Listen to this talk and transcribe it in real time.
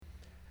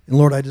And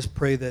Lord, I just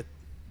pray that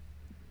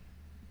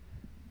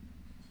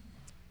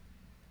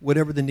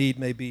whatever the need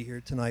may be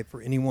here tonight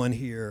for anyone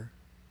here,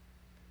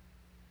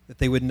 that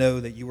they would know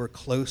that you are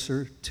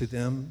closer to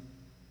them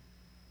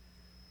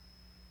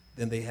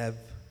than they have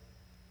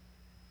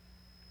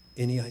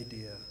any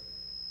idea.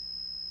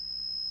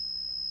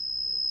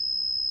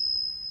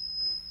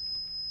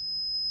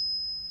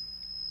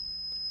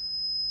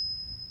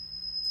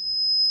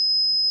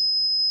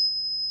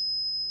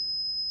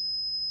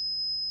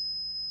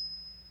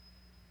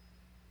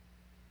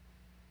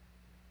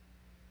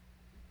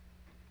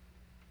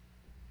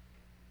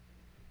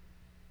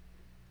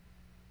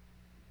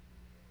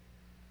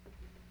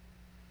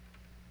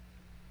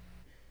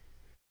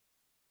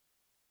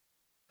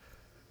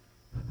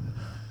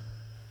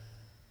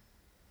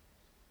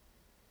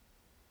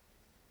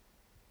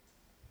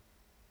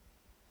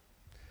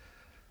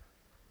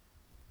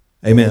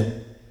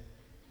 Amen.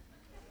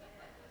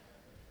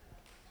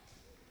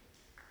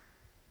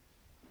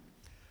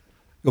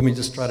 You want me to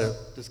just try to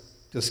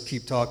just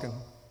keep talking?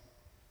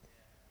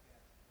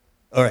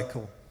 All right,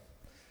 cool.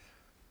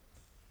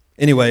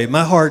 Anyway,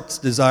 my heart's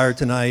desire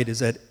tonight is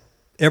that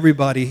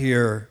everybody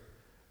here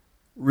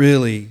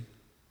really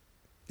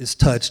is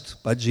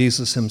touched by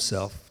Jesus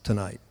himself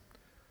tonight.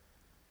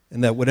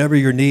 And that whatever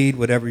your need,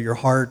 whatever your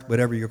heart,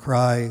 whatever your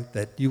cry,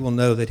 that you will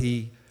know that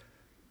he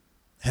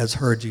has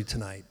heard you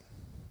tonight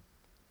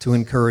to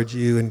encourage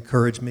you,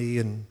 encourage me,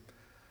 and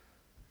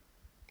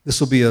this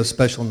will be a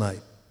special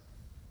night.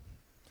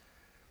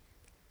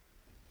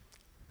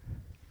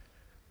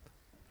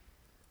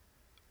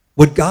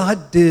 What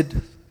God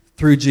did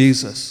through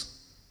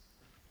Jesus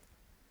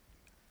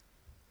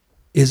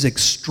is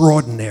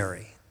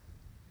extraordinary.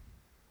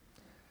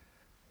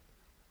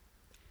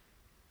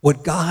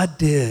 What God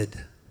did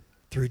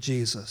through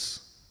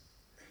Jesus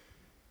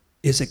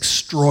is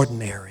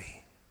extraordinary.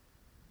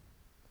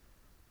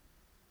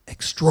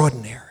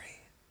 Extraordinary.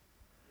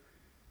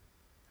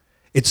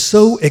 It's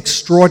so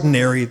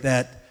extraordinary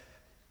that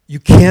you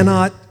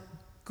cannot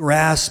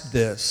grasp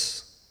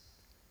this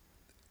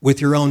with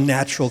your own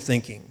natural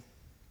thinking.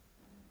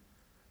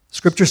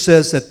 Scripture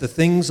says that the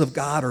things of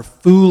God are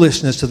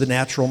foolishness to the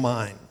natural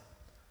mind.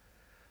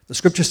 The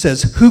Scripture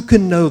says, who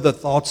can know the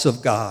thoughts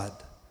of God?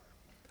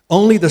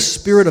 Only the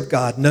Spirit of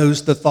God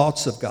knows the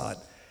thoughts of God.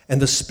 And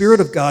the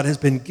Spirit of God has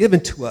been given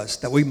to us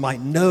that we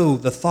might know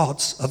the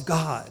thoughts of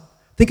God.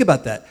 Think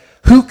about that.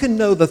 Who can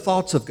know the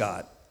thoughts of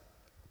God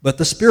but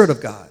the Spirit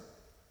of God?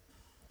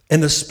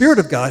 And the Spirit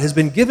of God has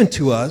been given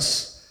to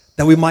us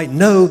that we might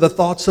know the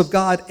thoughts of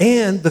God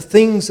and the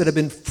things that have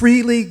been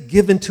freely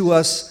given to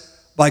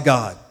us by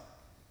God.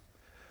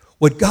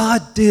 What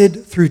God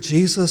did through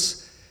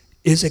Jesus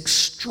is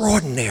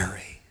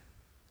extraordinary.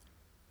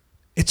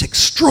 It's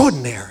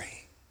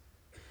extraordinary.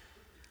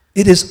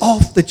 It is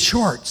off the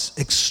charts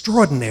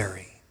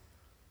extraordinary.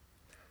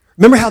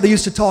 Remember how they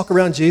used to talk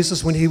around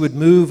Jesus when he would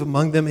move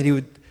among them and he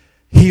would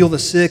heal the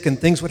sick and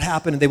things would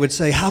happen, and they would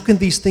say, how can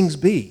these things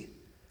be?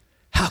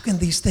 How can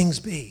these things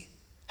be?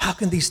 How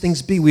can these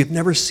things be? We've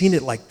never seen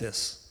it like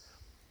this.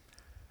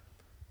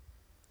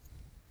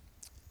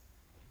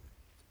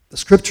 The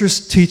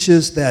Scriptures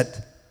teaches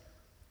that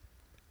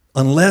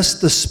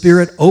unless the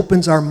Spirit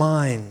opens our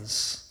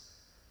minds,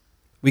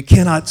 we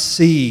cannot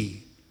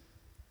see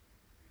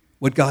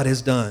what God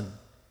has done.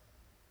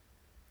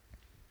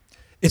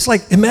 It's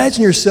like,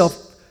 imagine yourself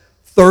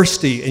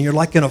thirsty and you're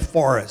like in a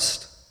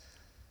forest.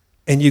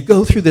 And you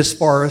go through this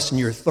forest and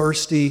you're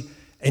thirsty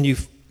and you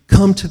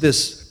come to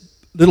this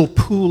little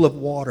pool of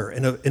water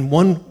in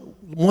one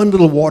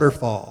little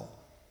waterfall.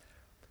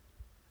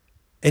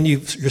 And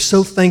you're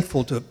so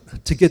thankful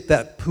to get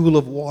that pool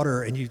of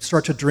water and you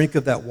start to drink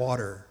of that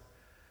water.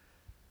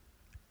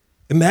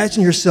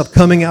 Imagine yourself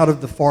coming out of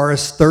the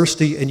forest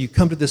thirsty and you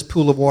come to this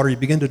pool of water, you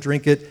begin to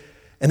drink it,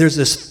 and there's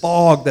this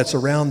fog that's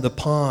around the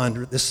pond,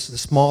 this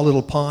small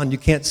little pond. You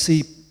can't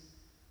see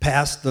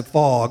past the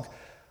fog.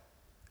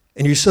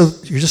 And you're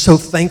just so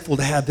thankful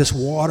to have this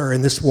water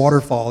and this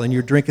waterfall, and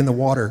you're drinking the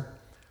water.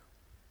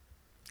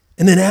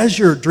 And then as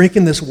you're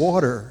drinking this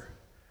water,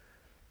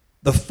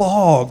 the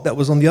fog that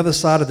was on the other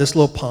side of this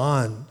little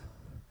pond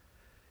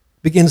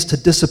begins to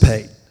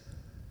dissipate.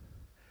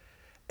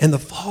 And the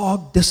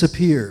fog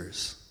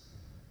disappears.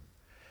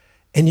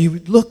 And you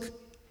look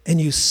and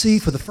you see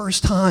for the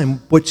first time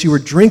what you were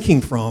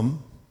drinking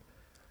from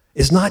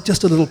is not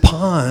just a little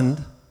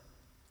pond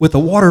with a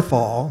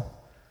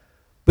waterfall,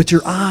 but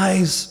your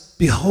eyes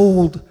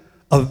behold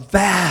a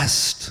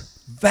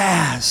vast,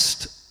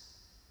 vast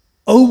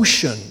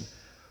ocean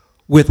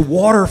with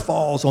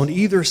waterfalls on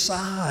either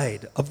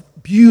side of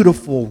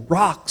beautiful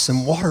rocks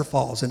and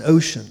waterfalls and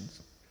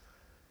oceans.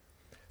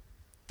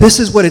 This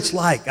is what it's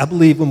like, I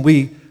believe, when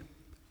we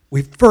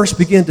first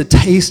begin to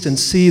taste and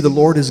see the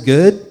Lord is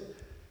good,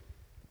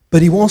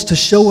 but he wants to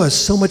show us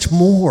so much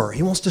more.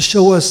 He wants to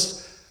show us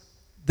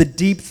the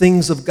deep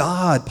things of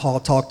God, Paul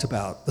talked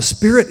about. The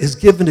Spirit is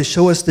given to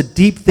show us the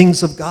deep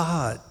things of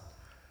God.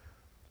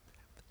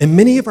 And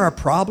many of our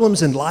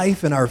problems in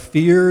life and our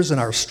fears and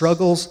our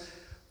struggles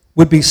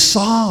would be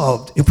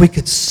solved if we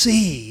could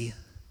see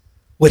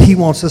what he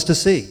wants us to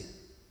see.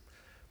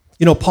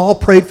 You know, Paul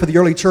prayed for the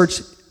early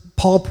church.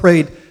 Paul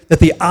prayed that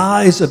the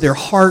eyes of their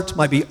heart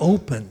might be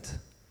opened,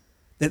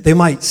 that they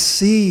might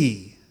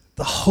see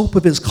the hope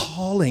of his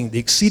calling, the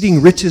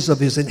exceeding riches of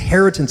his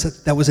inheritance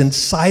that was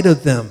inside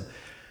of them,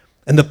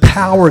 and the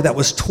power that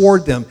was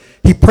toward them.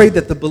 He prayed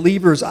that the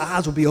believers'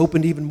 eyes would be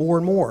opened even more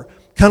and more,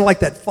 kind of like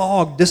that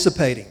fog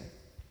dissipating.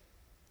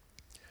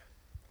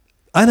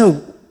 I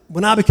know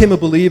when I became a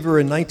believer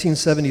in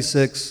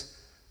 1976,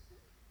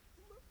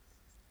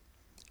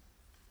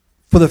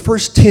 for the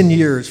first 10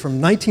 years, from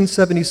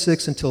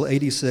 1976 until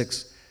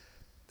 86,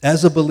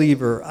 as a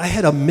believer, I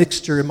had a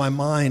mixture in my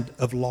mind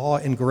of law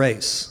and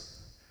grace.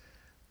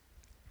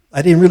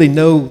 I didn't really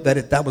know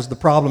that was the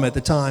problem at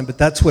the time, but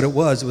that's what it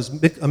was. It was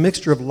a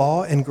mixture of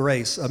law and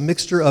grace, a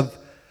mixture of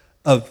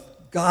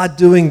God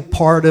doing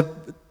part of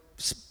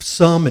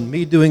some and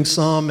me doing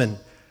some.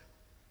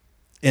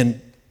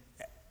 And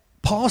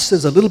Paul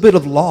says a little bit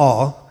of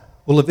law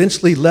will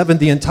eventually leaven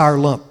the entire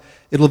lump.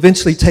 It'll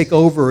eventually take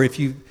over if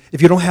you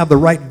don't have the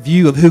right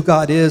view of who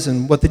God is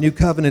and what the new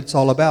covenant's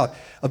all about.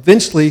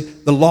 Eventually,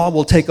 the law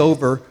will take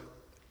over.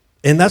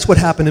 And that's what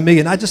happened to me,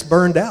 and I just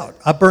burned out.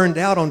 I burned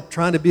out on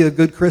trying to be a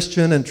good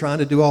Christian and trying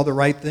to do all the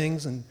right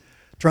things and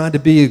trying to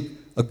be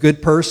a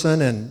good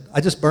person, and I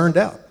just burned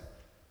out.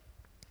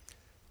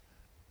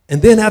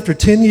 And then after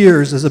 10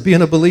 years as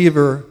being a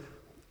believer,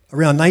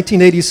 around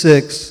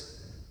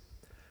 1986,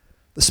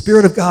 the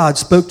Spirit of God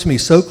spoke to me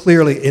so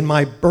clearly in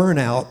my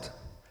burnout.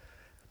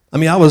 I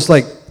mean, I was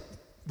like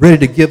ready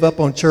to give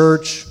up on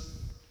church,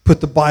 put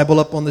the Bible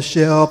up on the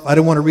shelf. I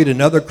didn't want to read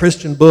another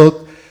Christian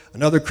book,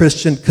 another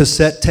Christian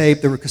cassette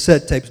tape. There were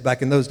cassette tapes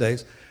back in those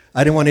days.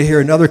 I didn't want to hear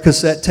another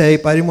cassette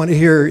tape. I didn't want to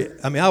hear,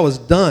 I was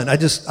done.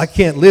 I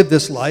can't live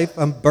this life.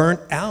 I'm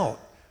burnt out.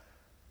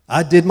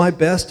 I did my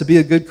best to be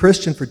a good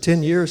Christian for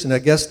 10 years, and I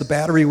guess the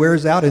battery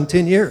wears out in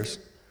 10 years.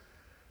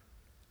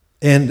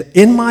 And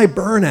in my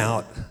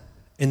burnout,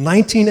 in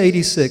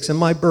 1986, in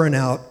my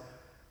burnout,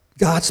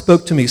 God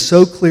spoke to me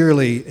so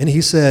clearly, and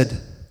he said,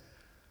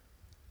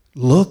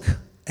 look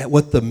at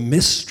what the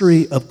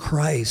mystery of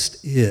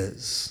Christ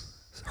is.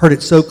 Heard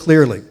it so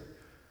clearly.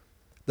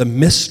 The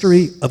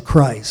mystery of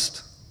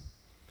Christ.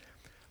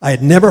 I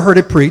had never heard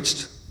it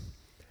preached,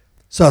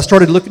 so I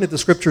started looking at the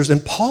scriptures,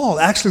 and Paul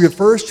actually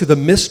refers to the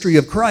mystery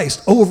of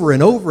Christ over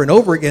and over and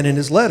over again in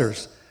his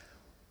letters.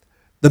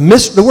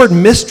 The word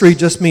mystery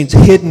just means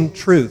hidden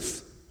truth.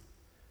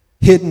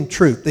 Hidden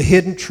truth, the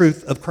hidden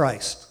truth of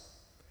Christ.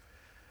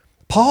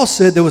 Paul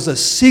said there was a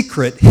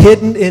secret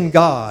hidden in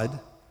God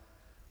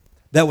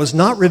that was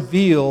not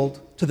revealed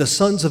to the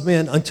sons of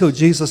men until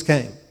Jesus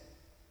came.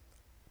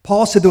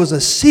 Paul said there was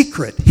a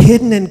secret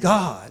hidden in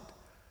God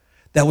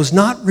that was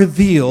not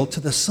revealed to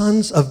the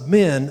sons of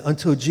men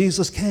until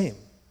Jesus came.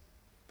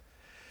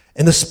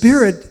 And the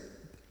Spirit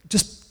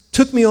just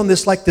took me on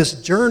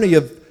this journey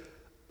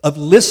of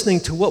listening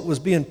to what was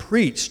being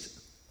preached.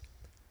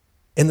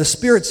 And the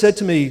Spirit said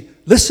to me,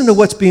 listen to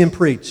what's being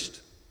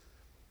preached.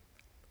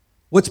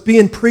 What's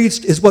being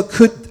preached is what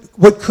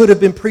could have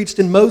been preached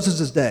in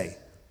Moses' day.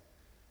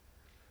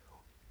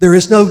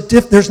 There's no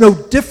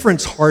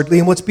difference hardly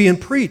in what's being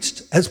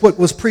preached as what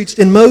was preached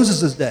in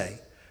Moses' day.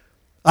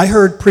 I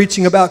heard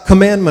preaching about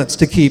commandments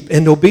to keep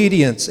and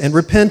obedience and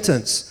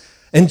repentance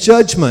and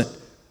judgment.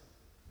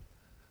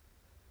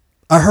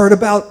 I heard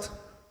about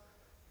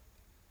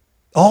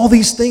all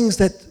these things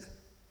that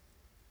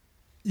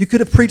you could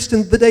have preached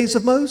in the days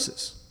of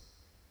Moses.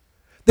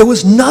 There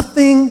was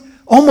nothing,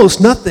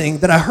 almost nothing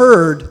that I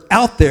heard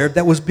out there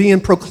that was being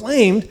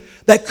proclaimed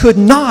that could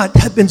not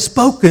have been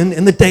spoken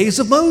in the days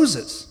of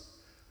Moses.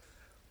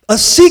 A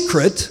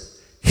secret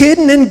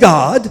hidden in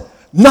God,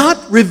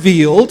 not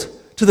revealed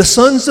to the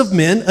sons of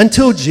men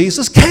until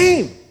Jesus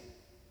came.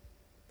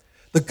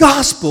 The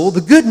gospel,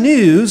 the good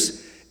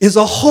news, is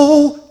a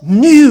whole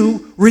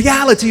new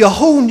reality, a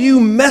whole new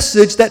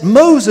message that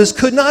Moses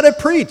could not have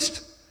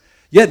preached.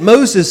 Yet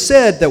Moses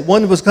said that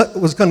one was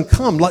going to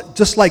come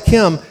just like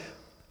him.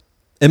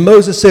 And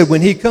Moses said,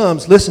 when he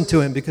comes, listen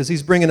to him, because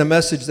he's bringing a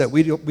message that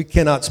we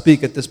cannot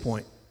speak at this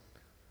point.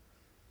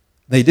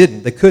 They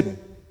didn't. They couldn't.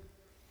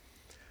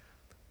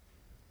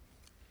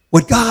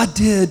 What God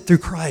did through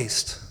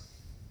Christ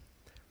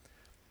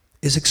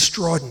is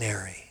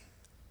extraordinary.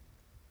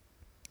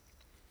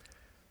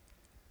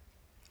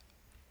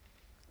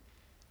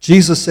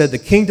 Jesus said the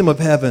kingdom of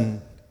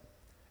heaven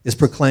is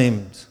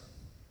proclaimed.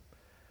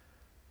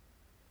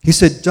 He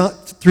said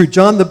through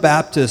John the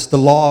Baptist, the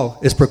law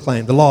is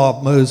proclaimed, the law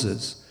of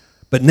Moses.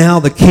 But now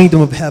the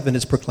kingdom of heaven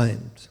is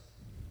proclaimed.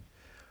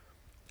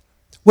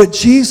 What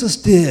Jesus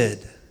did,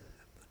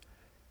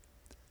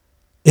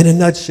 in a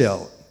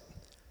nutshell,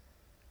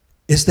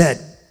 is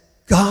that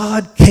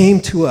God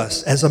came to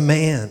us as a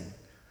man.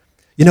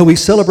 You know, we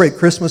celebrate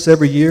Christmas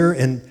every year,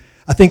 and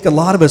I think a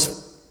lot of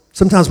us,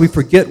 sometimes we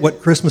forget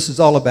what Christmas is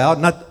all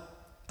about. Not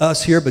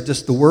us here, but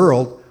just the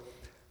world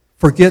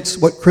forgets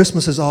what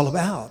Christmas is all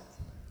about.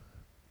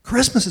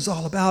 Christmas is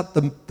all about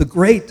the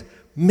great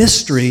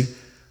mystery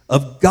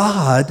of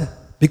God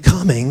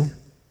becoming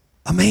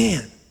a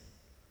man.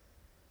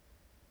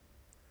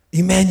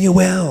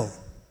 Emmanuel,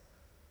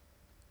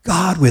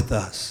 God with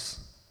us.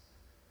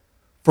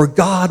 For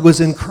God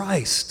was in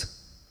Christ,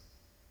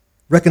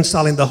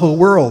 reconciling the whole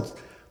world.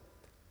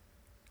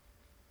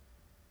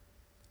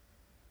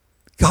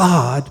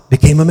 God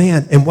became a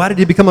man. And why did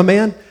he become a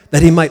man?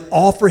 That he might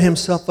offer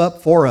himself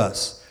up for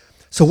us.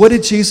 So what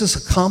did Jesus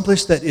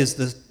accomplish that is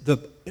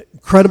the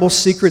incredible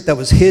secret that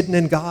was hidden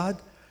in God?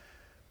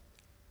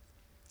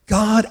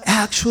 God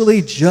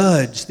actually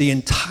judged the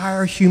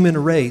entire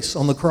human race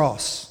on the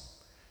cross.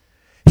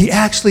 He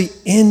actually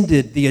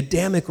ended the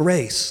Adamic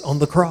race on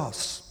the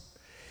cross.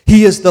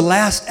 He is the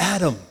last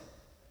Adam.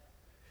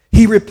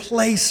 He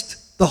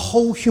replaced the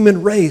whole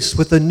human race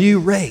with a new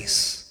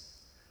race.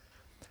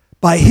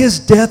 By his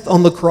death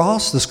on the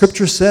cross, the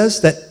scripture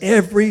says that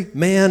every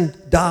man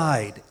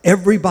died.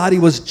 Everybody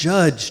was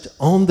judged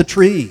on the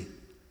tree.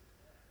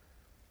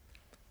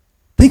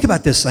 Think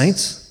about this,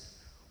 saints.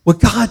 What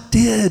God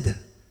did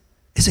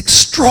is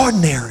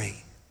extraordinary.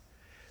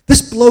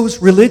 This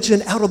blows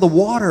religion out of the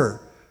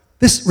water.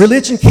 This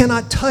religion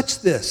cannot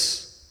touch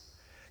this.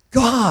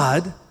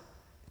 God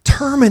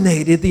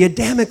terminated the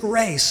Adamic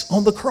race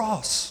on the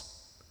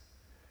cross.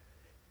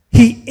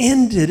 He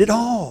ended it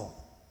all.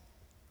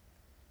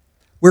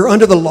 Where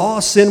under the law,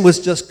 sin was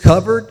just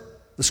covered,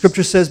 the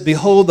scripture says,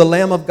 behold the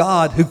Lamb of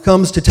God who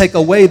comes to take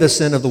away the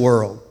sin of the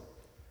world.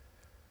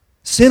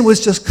 Sin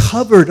was just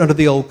covered under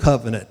the old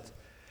covenant.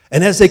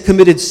 And as they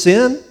committed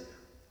sin,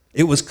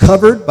 it was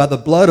covered by the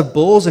blood of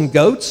bulls and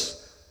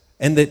goats.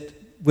 And that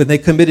when they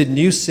committed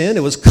new sin,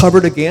 it was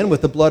covered again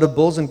with the blood of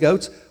bulls and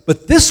goats.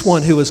 But this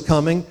one who was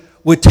coming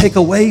would take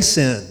away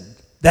sin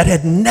that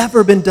had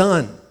never been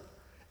done.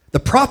 The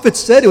prophets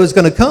said it was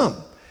going to come.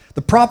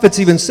 The prophets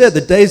even said,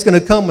 the day is going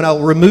to come when I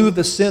will remove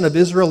the sin of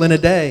Israel in a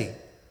day.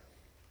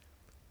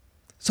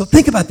 So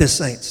think about this,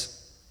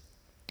 saints.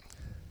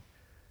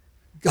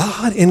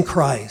 God in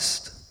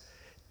Christ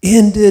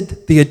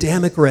ended the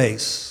Adamic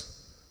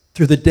race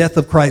through the death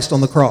of Christ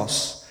on the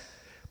cross.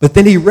 But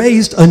then he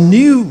raised a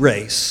new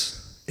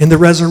race in the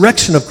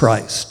resurrection of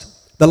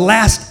Christ. The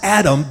last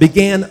Adam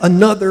began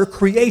another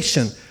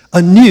creation,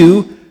 a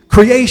new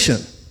creation.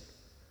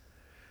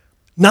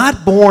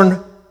 Not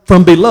born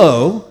from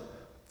below,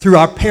 through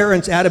our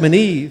parents, Adam and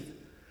Eve,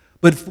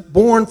 but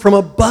born from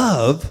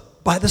above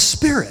by the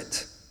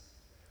Spirit.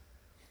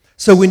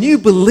 So when you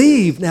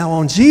believe now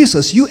on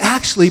Jesus, you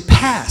actually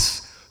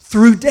pass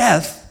through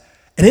death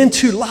and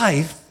into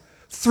life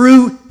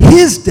through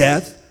his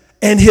death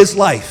and his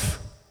life.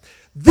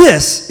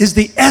 This is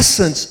the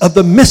essence of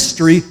the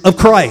mystery of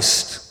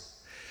Christ.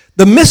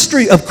 The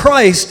mystery of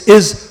Christ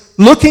is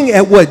looking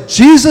at what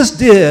Jesus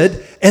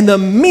did and the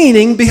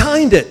meaning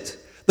behind it.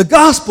 The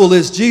gospel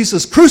is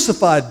Jesus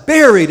crucified,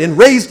 buried, and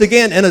raised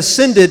again and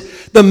ascended.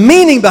 The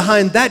meaning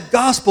behind that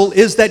gospel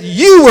is that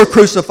you were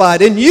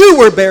crucified and you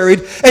were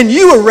buried and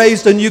you were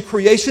raised a new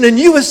creation and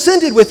you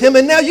ascended with him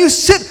and now you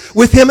sit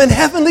with him in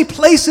heavenly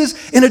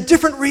places in a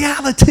different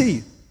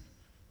reality.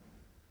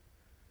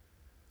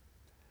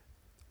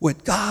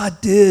 What God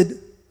did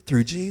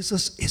through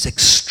Jesus is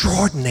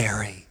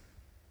extraordinary.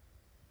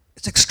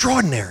 It's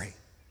extraordinary.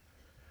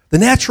 The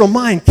natural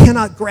mind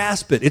cannot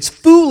grasp it. It's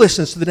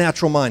foolishness to the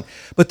natural mind.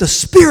 But the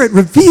Spirit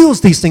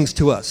reveals these things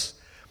to us.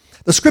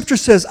 The scripture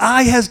says,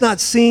 eye has not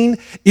seen,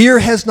 ear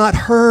has not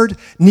heard,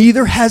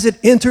 neither has it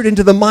entered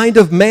into the mind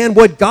of man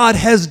what God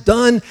has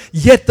done,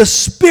 yet the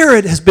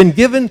Spirit has been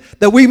given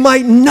that we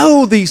might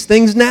know these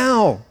things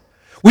now.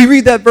 We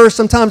read that verse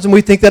sometimes and we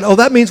think that, oh,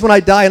 that means when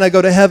I die and I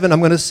go to heaven, I'm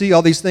going to see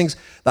all these things.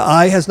 The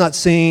eye has not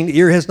seen,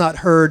 ear has not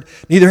heard,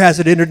 neither has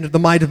it entered into the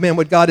mind of man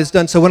what God has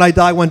done. So when I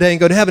die one day and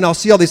go to heaven, I'll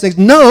see all these things.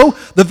 No,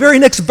 the very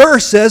next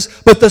verse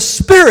says, but the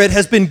Spirit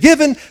has been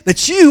given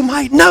that you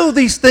might know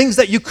these things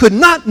that you could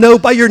not know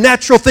by your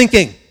natural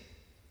thinking.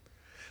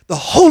 The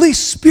Holy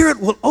Spirit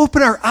will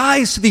open our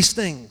eyes to these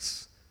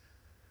things,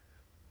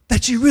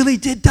 that you really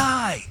did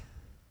die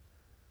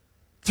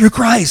through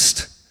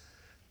Christ.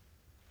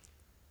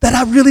 That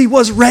I really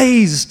was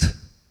raised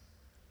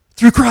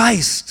through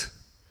Christ.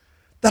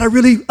 That I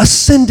really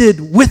ascended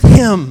with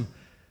him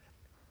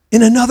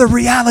in another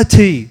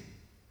reality.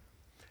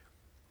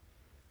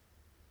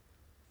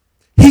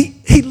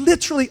 He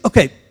literally,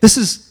 okay, this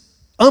is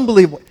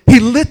unbelievable. He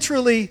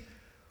literally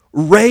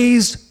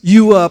raised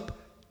you up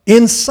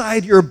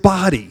inside your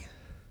body.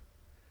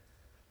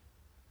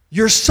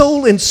 Your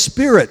soul and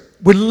spirit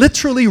were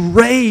literally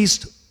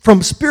raised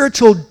from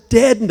spiritual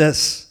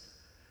deadness.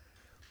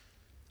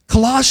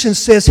 Colossians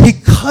says he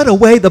cut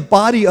away the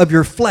body of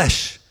your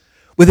flesh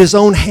with his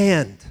own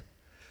hand.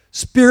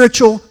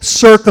 Spiritual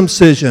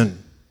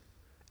circumcision.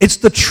 It's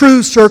the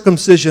true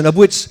circumcision of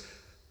which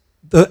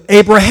the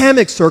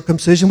Abrahamic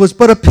circumcision was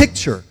but a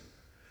picture.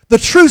 The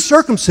true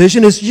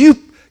circumcision is you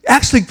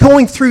actually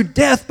going through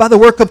death by the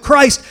work of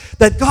Christ,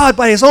 that God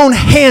by his own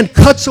hand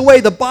cuts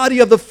away the body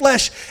of the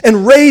flesh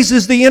and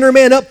raises the inner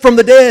man up from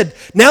the dead.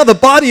 Now the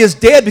body is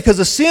dead because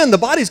of sin. The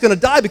body's going to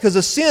die because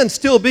of sin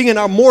still being in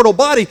our mortal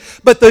body.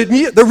 But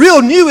the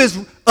real new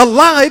is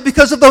alive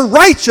because of the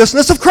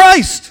righteousness of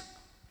Christ.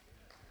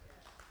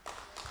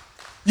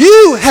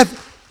 You have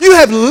You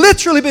have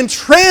literally been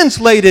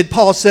translated,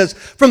 Paul says,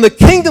 from the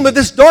kingdom of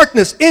this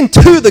darkness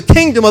into the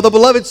kingdom of the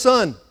beloved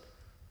Son.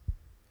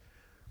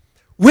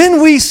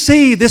 When we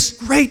see this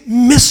great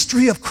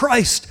mystery of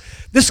Christ,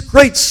 this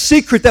great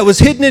secret that was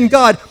hidden in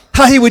God,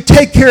 how He would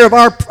take care of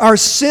our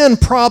sin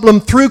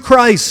problem through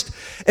Christ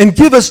and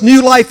give us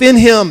new life in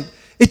Him,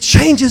 it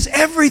changes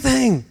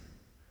everything.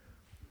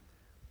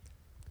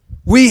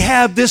 We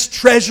have this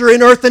treasure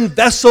in earthen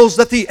vessels,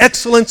 that the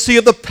excellency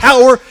of the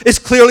power is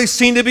clearly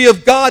seen to be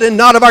of God and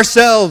not of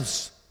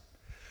ourselves.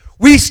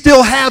 We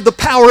still have the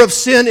power of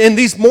sin in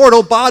these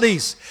mortal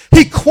bodies.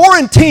 He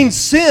quarantined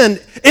sin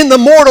in the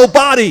mortal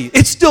body.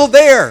 It's still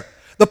there.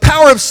 The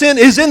power of sin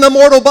is in the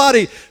mortal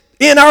body.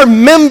 In our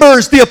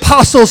members, the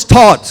apostles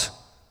taught.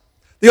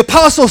 The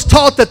apostles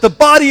taught that the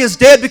body is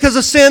dead because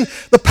of sin.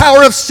 The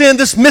power of sin,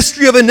 this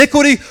mystery of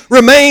iniquity,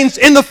 remains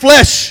in the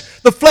flesh.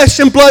 The flesh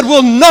and blood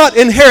will not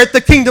inherit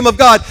the kingdom of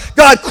God.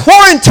 God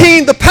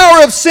quarantined the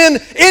power of sin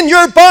in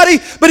your body,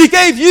 but He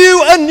gave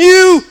you a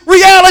new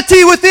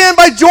reality within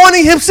by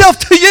joining Himself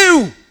to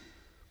you.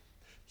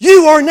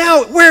 You are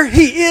now where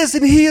He is,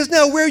 and He is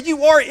now where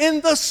you are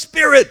in the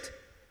Spirit.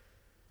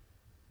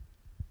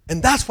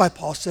 And that's why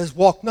Paul says,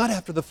 walk not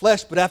after the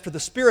flesh, but after the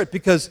Spirit,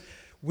 because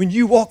when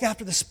you walk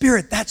after the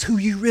Spirit, that's who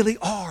you really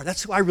are.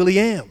 That's who I really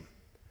am.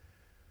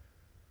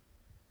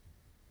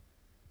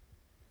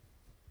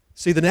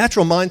 See, the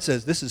natural mind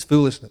says this is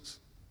foolishness.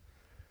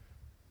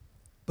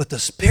 But the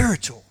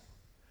spiritual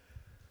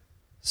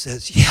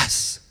says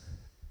yes.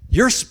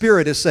 Your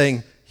spirit is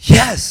saying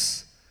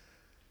yes.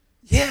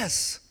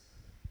 Yes.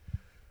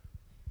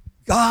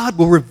 God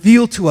will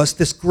reveal to us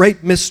this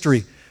great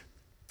mystery.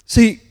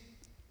 See,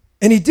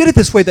 and He did it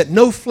this way that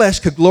no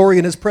flesh could glory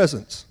in His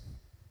presence.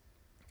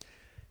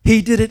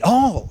 He did it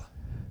all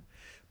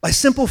by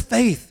simple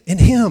faith in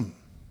Him.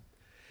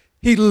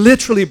 He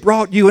literally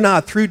brought you and I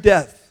through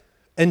death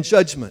and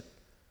judgment.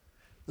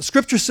 The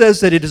Scripture says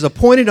that it is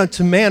appointed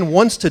unto man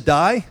once to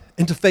die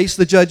and to face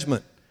the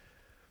judgment.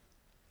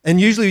 And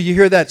usually you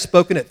hear that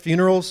spoken at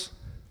funerals,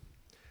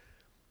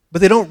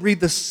 but they don't read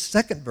the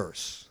second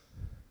verse,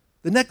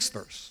 the next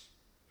verse.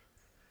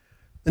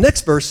 The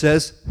next verse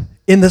says,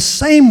 in the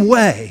same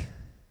way,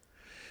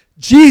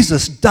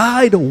 Jesus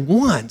died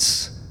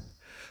once,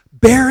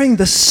 bearing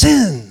the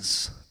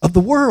sins of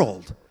the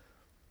world,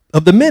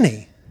 of the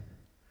many.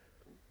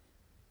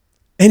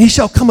 And He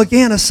shall come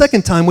again a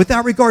second time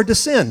without regard to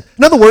sin.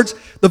 In other words,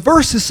 the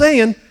verse is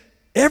saying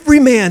every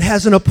man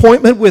has an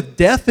appointment with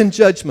death and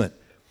judgment.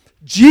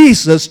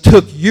 Jesus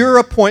took your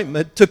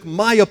appointment, took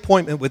my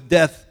appointment with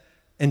death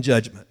and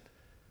judgment.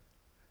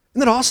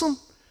 Isn't that awesome?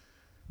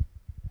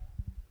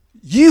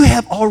 You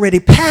have already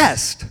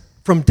passed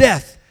from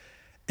death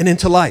and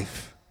into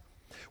life.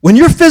 When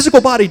your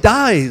physical body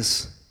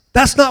dies,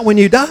 that's not when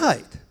you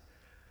died.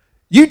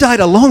 You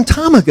died a long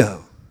time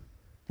ago.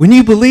 When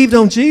you believed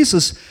on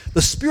Jesus,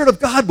 the Spirit of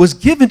God was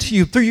given to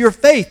you through your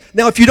faith.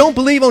 Now, if you don't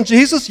believe on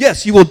Jesus,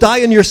 yes, you will die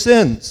in your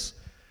sins.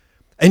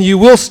 And you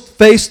will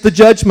face the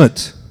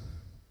judgment.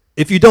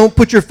 If you don't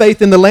put your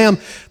faith in the Lamb,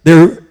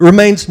 there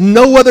remains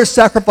no other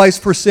sacrifice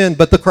for sin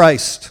but the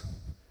Christ.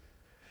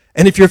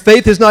 And if your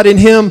faith is not in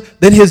Him,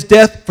 then His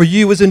death for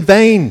you is in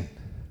vain.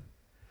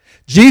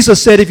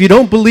 Jesus said, if you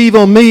don't believe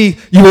on me,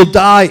 you will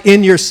die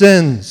in your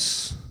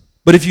sins.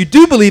 But if you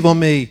do believe on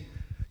me,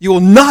 you will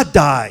not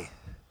die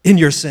in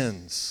your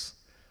sins.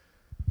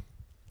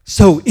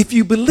 So if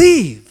you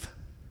believe,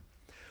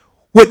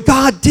 what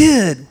God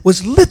did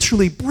was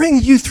literally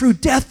bring you through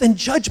death and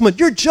judgment.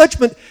 Your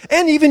judgment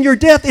and even your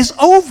death is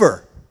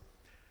over.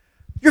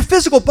 Your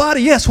physical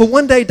body, yes, will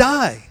one day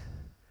die.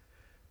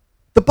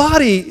 The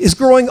body is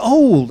growing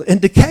old and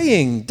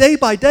decaying day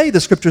by day, the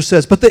Scripture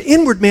says. But the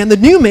inward man, the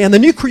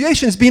new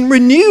creation is being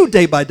renewed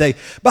day by day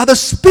by the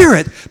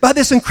Spirit, by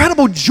this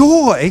incredible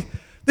joy,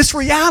 this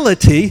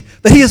reality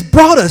that He has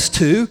brought us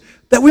to,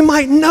 that we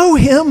might know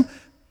Him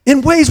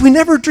in ways we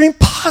never dreamed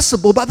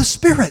possible by the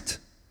Spirit.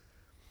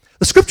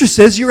 The Scripture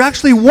says you're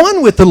actually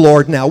one with the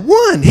Lord now.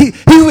 One. He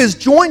who is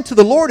joined to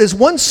the Lord is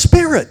one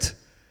spirit.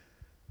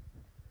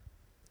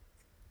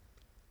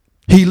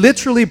 He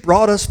literally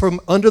brought us from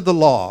under the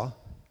law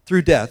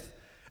through death.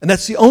 And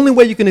that's the only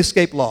way you can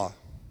escape law,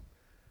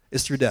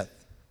 is through death.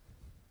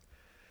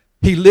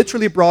 He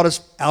literally brought us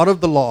out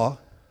of the law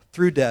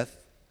through death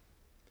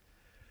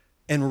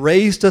and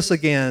raised us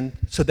again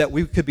so that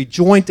we could be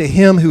joined to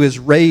Him who is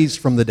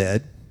raised from the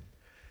dead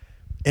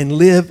and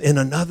live in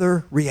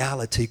another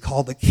reality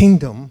called the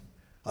kingdom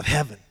of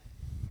heaven.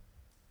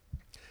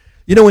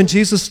 You know, when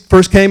Jesus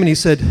first came and He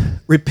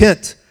said,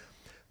 repent,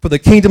 for the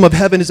kingdom of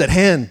heaven is at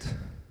hand.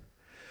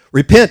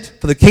 Repent,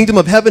 for the kingdom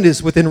of heaven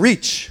is within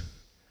reach.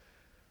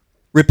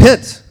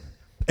 Repent.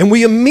 And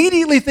we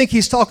immediately think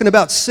He's talking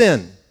about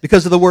sin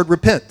because of the word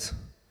repent.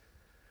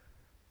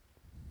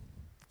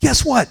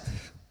 Guess what?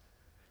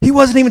 He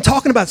wasn't even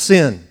talking about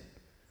sin.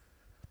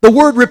 The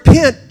word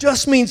repent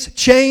just means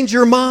change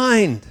your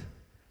mind.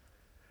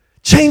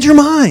 Change your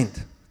mind.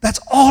 That's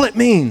all it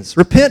means.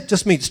 Repent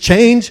just means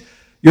change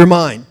your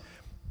mind.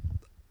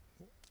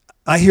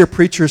 I hear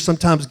preachers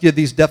sometimes give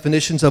these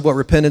definitions of what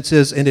repentance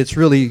is, and it's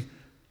really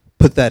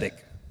pathetic.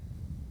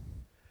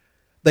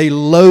 They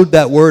load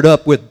that word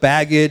up with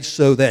baggage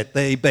so that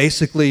they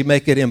basically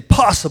make it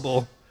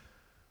impossible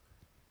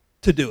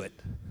to do it.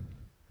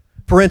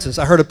 For instance,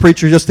 I heard a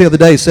preacher just the other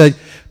day say,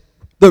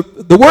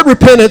 the word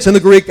repentance in the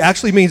Greek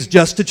actually means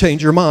just to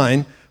change your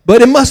mind,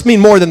 but it must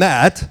mean more than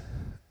that. And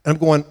I'm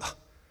going,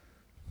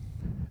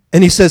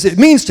 and he says, it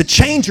means to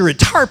change your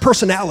entire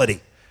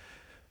personality.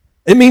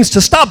 It means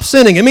to stop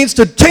sinning. It means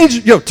to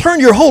change, turn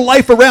your whole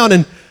life around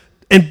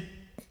and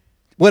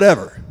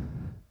whatever.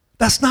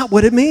 That's not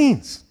what it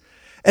means.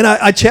 And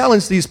I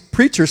challenge these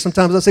preachers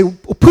sometimes. I say,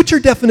 well, put your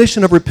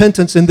definition of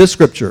repentance in this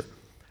scripture.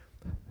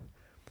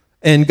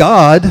 And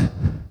God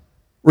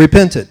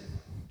repented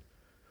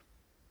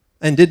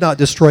and did not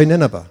destroy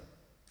Nineveh.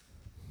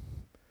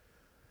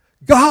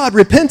 God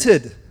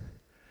repented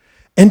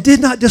and did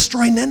not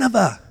destroy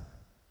Nineveh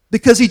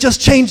because he just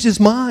changed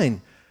his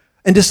mind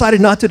and decided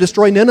not to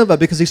destroy Nineveh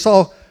because he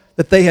saw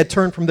that they had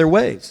turned from their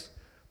ways.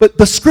 But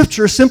the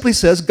scripture simply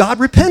says God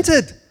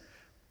repented.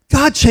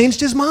 God changed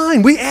his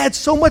mind. We add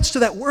so much to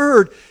that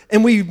word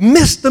and we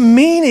miss the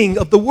meaning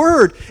of the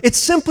word. It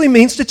simply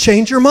means to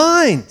change your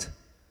mind.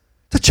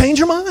 To change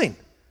your mind.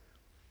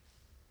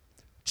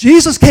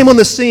 Jesus came on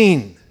the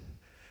scene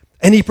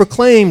and he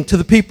proclaimed to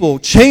the people,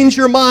 change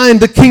your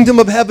mind, the kingdom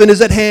of heaven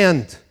is at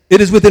hand. It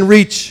is within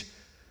reach.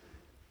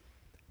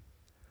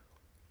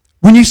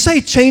 When you say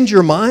change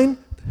your mind,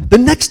 the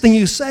next thing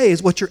you say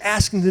is what you're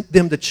asking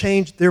them to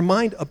change their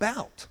mind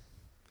about.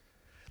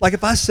 Like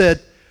if I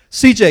said,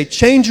 CJ,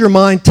 change your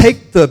mind,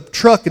 take the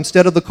truck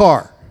instead of the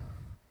car.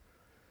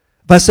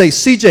 If I say,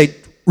 CJ,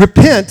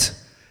 repent,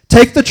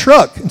 take the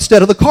truck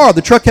instead of the car.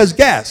 The truck has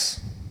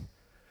gas.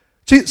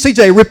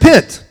 CJ,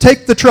 repent,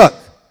 take the truck.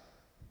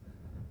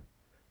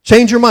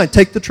 Change your mind,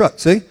 take the truck.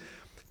 See?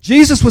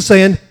 Jesus was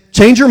saying,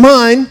 change your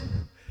mind.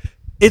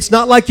 It's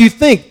not like you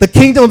think. The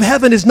kingdom of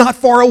heaven is not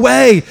far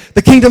away.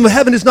 The kingdom of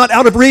heaven is not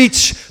out of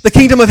reach. The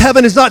kingdom of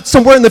heaven is not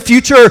somewhere in the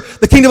future.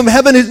 The kingdom of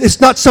heaven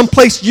is not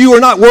someplace you are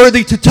not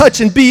worthy to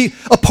touch and be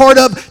a part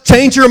of.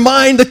 Change your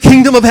mind. The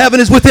kingdom of heaven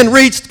is within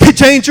reach.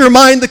 Change your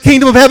mind. The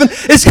kingdom of heaven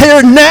is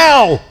here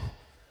now.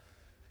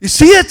 You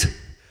see it?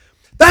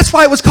 That's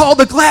why it was called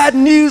the glad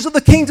news of the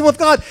kingdom of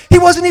God. He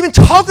wasn't even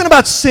talking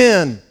about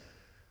sin.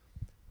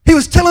 He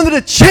was telling them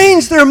to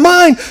change their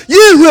mind.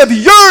 You who have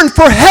yearned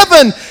for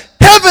heaven,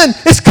 heaven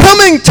is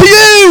coming to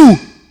you.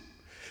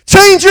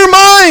 Change your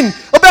mind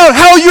about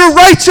how you're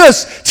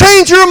righteous.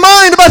 Change your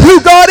mind about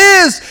who God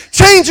is.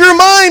 Change your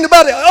mind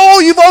about,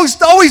 you've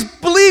always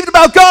believed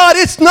about God.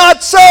 It's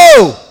not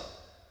so.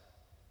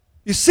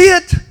 You see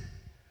it?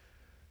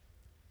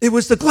 It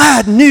was the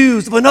glad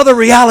news of another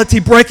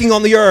reality breaking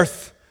on the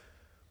earth.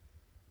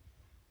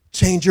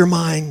 Change your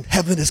mind.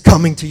 Heaven is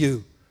coming to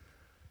you.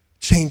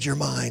 Change your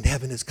mind.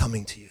 Heaven is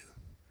coming to you.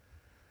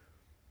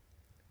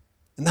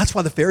 And that's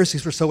why the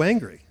Pharisees were so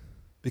angry.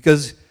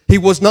 Because he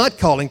was not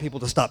calling people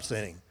to stop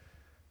sinning.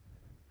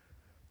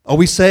 Are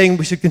we saying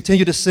we should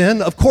continue to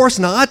sin? Of course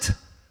not.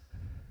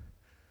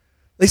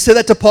 They said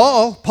that to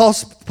Paul.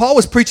 Paul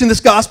was preaching this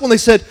gospel and they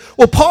said,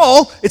 well,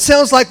 Paul, it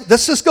sounds like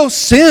let's just go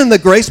sin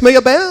that grace may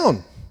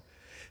abound.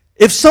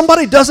 If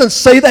somebody doesn't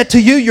say that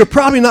to you, you're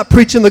probably not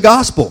preaching the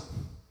gospel.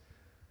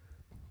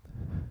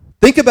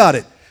 Think about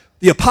it.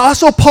 The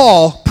Apostle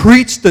Paul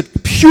preached the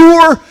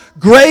pure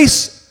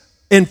grace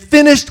and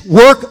finished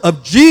work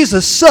of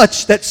Jesus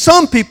such that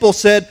some people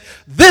said,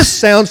 this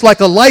sounds like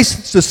a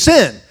license to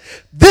sin.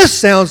 This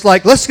sounds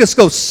like, let's just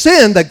go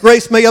sin that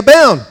grace may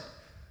abound.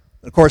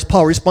 And of course,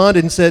 Paul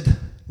responded and said,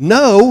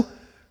 no,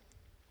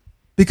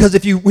 because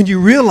when you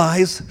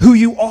realize who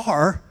you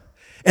are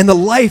and the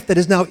life that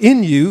is now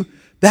in you,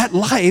 that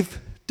life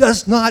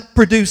does not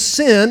produce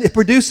sin. It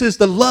produces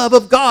the love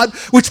of God,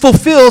 which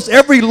fulfills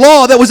every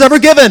law that was ever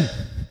given.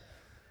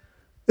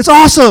 It's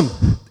awesome.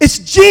 It's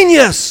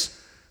genius.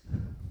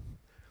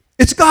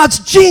 It's God's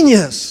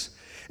genius.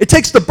 It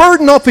takes the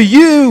burden off of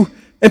you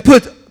and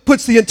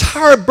puts the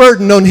entire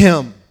burden on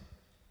him.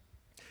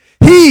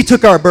 He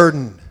took our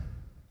burden.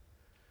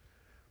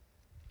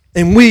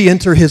 And we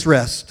enter his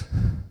rest.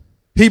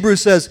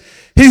 Hebrews says,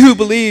 he who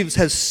believes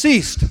has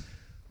ceased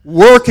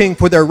working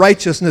for their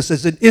righteousness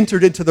has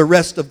entered into the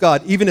rest of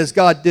God, even as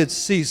God did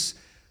cease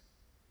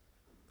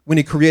when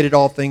he created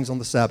all things on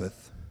the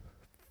Sabbath.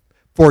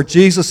 For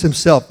Jesus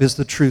himself is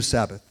the true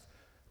Sabbath.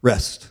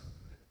 Rest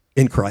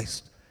in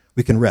Christ.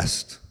 We can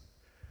rest.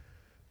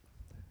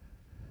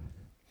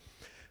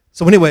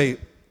 So anyway,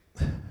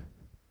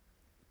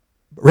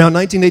 around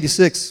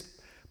 1986,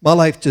 my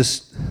life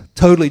just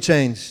totally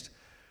changed.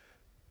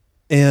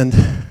 And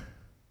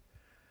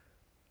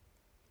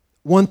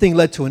one thing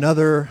led to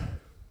another.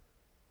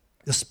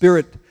 The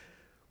Spirit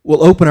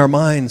will open our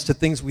minds to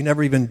things we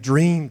never even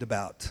dreamed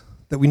about,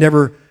 that we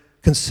never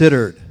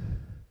considered.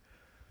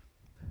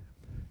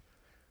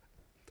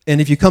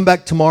 And if you come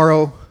back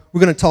tomorrow,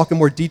 we're going to talk in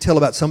more detail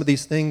about some of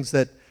these things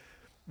that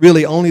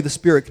really only the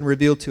Spirit can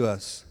reveal to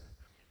us.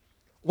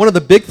 One of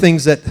the big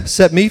things that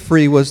set me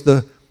free was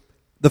the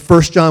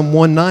 1 John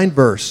 1:9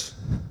 verse.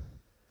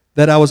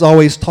 that I was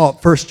always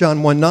taught, 1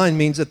 John 1:9,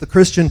 means that the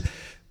Christian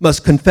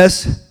must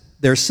confess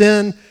their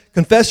sin,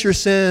 confess your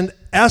sin,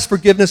 ask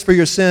forgiveness for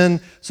your sin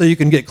so you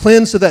can get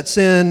cleansed of that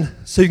sin,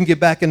 so you can get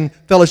back in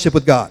fellowship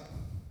with God.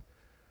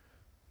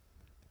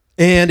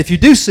 And if you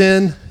do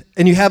sin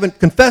and you haven't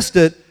confessed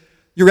it,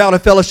 you're out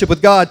of fellowship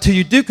with God till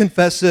you do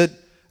confess it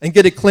and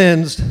get it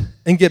cleansed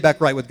and get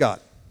back right with God.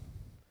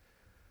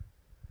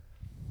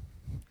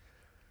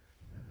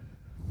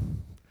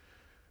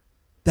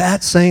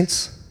 That,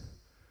 saints,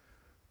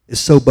 is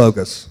so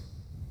bogus.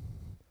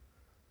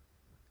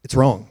 It's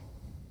wrong.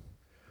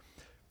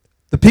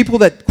 The people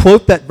that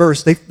quote that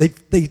verse,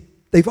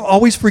 they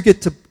always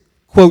forget to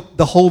quote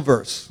the whole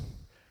verse.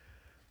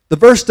 The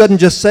verse doesn't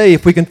just say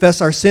if we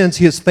confess our sins,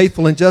 he is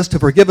faithful and just to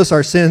forgive us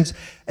our sins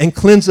and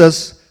cleanse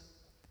us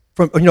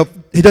from,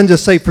 he doesn't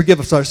just say forgive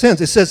us our sins.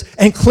 It says,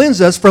 and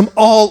cleanse us from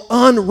all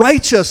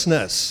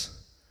unrighteousness.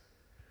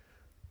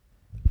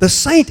 The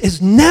saint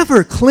is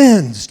never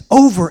cleansed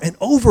over and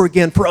over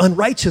again for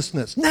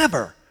unrighteousness.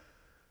 Never.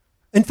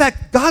 In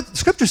fact,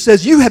 Scripture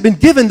says you have been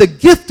given the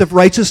gift of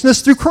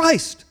righteousness through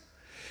Christ.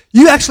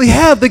 You actually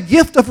have the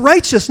gift of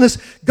righteousness.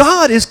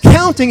 God is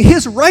counting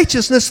his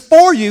righteousness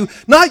for you,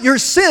 not your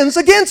sins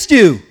against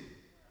you.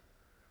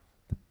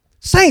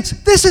 Saints,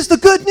 this is the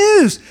good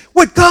news.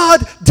 What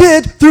God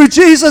did through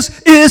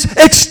Jesus is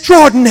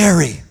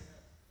extraordinary.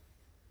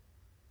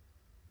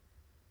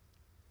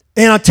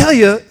 And I'll tell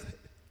you,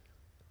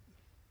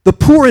 the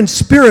poor in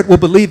spirit will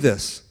believe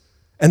this,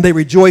 and they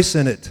rejoice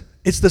in it.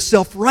 It's the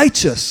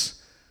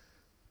self-righteous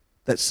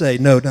that say,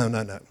 no.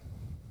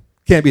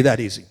 Can't be that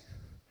easy.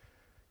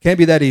 Can't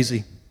be that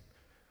easy.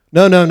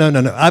 No.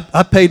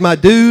 I paid my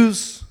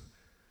dues.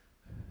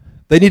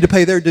 They need to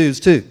pay their dues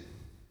too.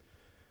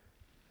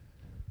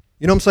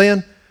 You know what I'm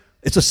saying?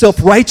 It's a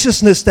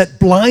self-righteousness that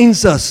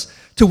blinds us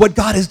to what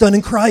God has done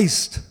in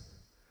Christ.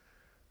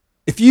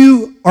 If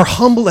you are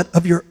humble at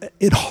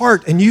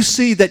heart and you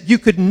see that you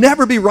could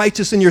never be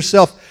righteous in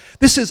yourself,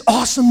 this is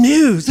awesome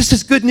news. This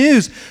is good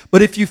news.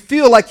 But if you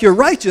feel like you're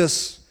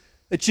righteous,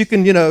 that you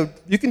can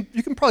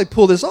probably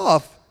pull this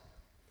off,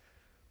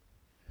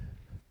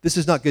 this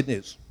is not good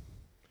news.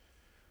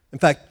 In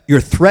fact,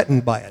 you're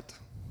threatened by it.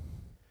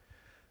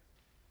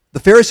 The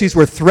Pharisees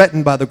were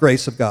threatened by the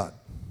grace of God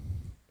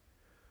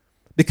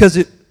because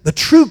the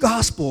true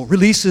gospel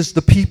releases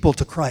the people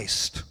to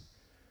Christ.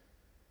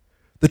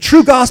 The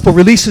true gospel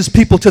releases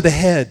people to the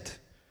head.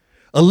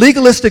 A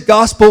legalistic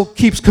gospel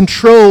keeps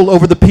control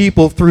over the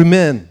people through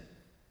men.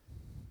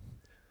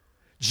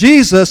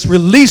 Jesus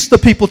released the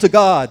people to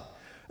God,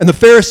 and the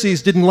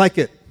Pharisees didn't like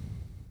it.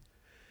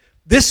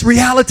 This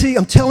reality,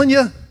 I'm telling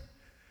you,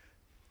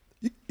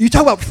 you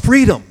talk about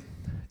freedom,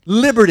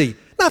 liberty,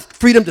 not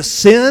freedom to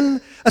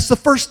sin. That's the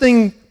first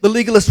thing the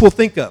legalists will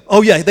think of.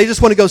 Oh yeah, they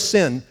just want to go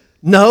sin.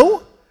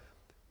 No.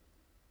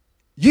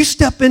 You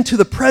step into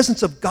the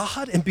presence of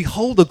God and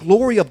behold the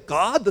glory of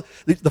God.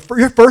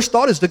 Your first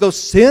thought is to go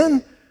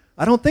sin?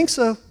 I don't think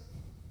so.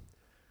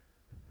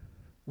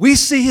 We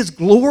see his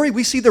glory.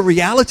 We see the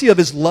reality of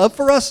his love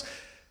for us.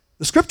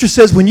 The scripture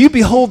says when you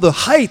behold the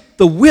height,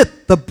 the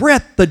width, the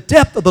breadth, the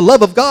depth of the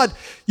love of God,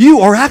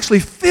 you are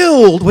actually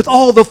filled with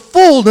all the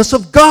fullness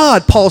of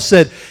God, Paul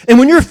said. And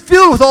when you're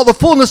filled with all the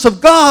fullness of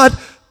God,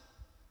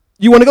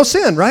 you want to go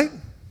sin, right?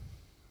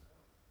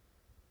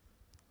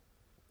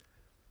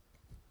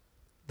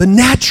 The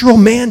natural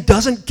man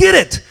doesn't get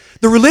it.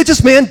 The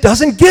religious man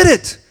doesn't get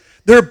it.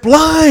 They're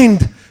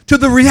blind to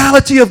the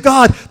reality of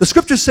God. The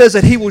scripture says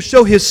that he will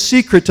show his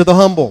secret to the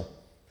humble.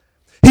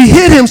 He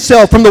hid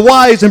himself from the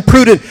wise and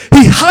prudent.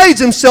 He hides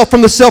himself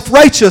from the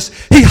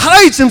self-righteous. He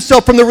hides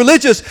himself from the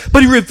religious,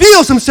 but he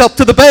reveals himself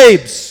to the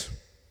babes.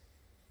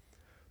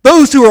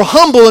 Those who are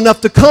humble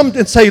enough to come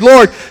and say,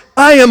 Lord,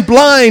 I am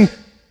blind,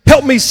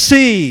 help me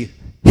see.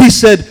 He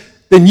said,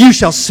 then you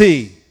shall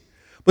see.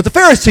 But the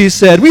Pharisees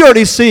said, we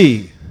already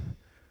see.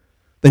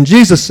 Then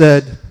Jesus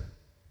said,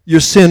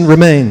 your sin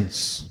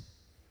remains.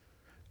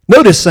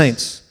 Notice,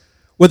 saints,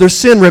 whether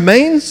sin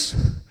remains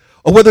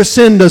or whether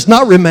sin does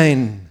not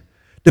remain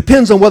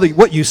depends on whether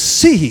what you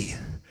see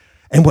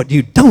and what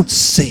you don't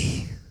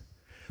see.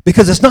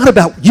 Because it's not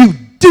about you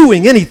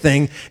doing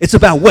anything, it's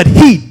about what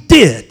he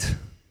did.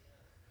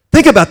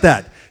 Think about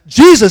that.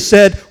 Jesus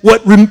said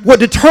what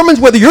determines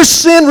whether your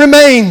sin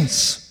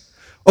remains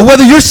or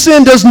whether your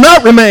sin does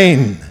not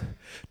remain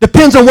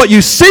depends on what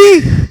you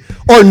see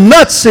or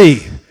not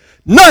see.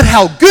 Not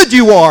how good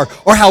you are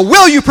or how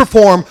well you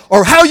perform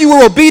or how you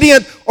were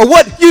obedient or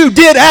what you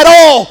did at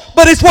all,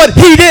 but it's what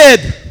he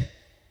did.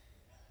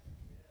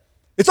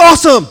 It's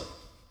awesome.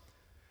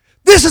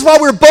 This is why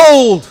we're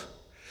bold.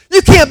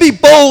 You can't be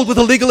bold with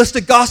a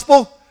legalistic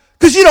gospel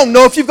because you don't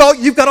know if you've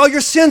got all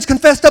your sins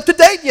confessed up to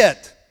date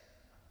yet.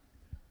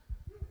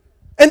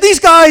 And these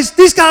guys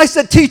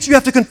that teach you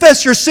have to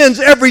confess your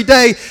sins every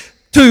day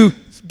to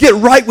get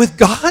right with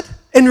God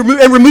and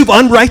remove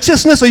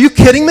unrighteousness. Are you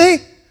kidding me?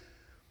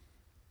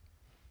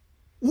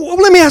 Well,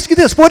 let me ask you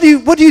this. What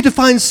do you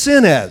define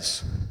sin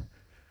as?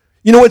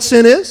 You know what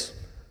sin is?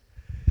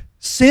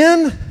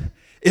 Sin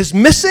is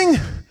missing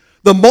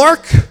the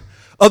mark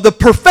of the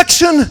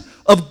perfection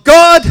of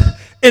God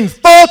in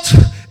thought,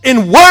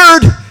 in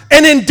word,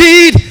 and in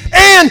deed,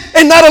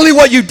 and not only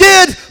what you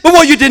did, but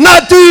what you did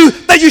not do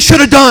that you should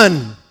have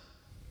done.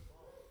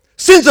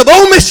 Sins of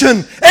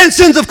omission and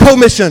sins of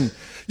commission.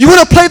 You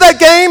want to play that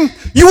game?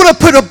 You want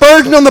to put a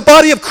burden on the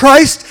body of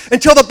Christ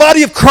and tell the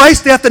body of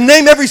Christ they have to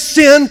name every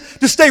sin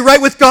to stay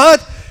right with God?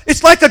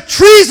 It's like a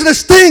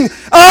treasonous thing.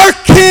 Our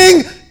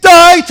King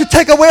died to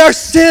take away our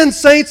sins,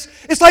 saints.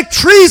 It's like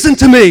treason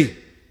to me.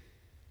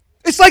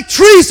 It's like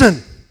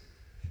treason.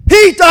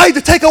 He died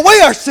to take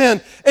away our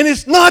sin, and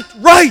it's not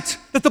right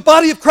that the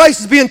body of Christ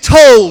is being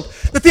told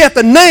that they have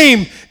to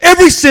name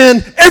every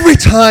sin, every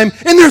time,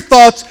 in their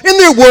thoughts, in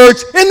their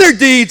words, in their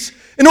deeds,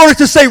 in order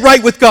to say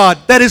right with God.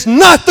 That is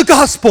not the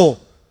gospel.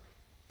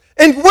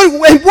 And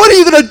what are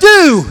you going to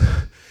do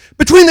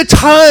between the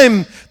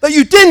time that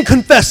you didn't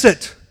confess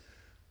it?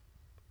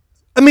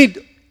 I mean,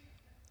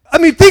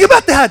 think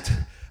about that.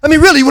 I mean,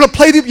 really, you want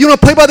to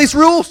play by these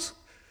rules?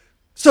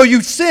 So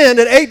you sin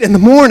at 8 in the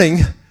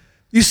morning.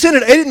 You sin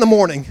at 8 in the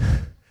morning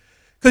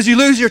because you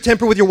lose your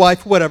temper with your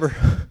wife, whatever,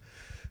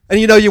 and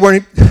you know you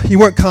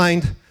weren't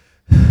kind,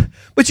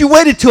 but you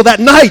waited till that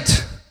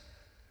night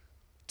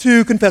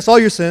to confess all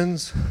your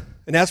sins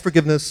and ask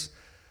forgiveness,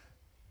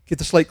 get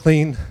the slate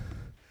clean.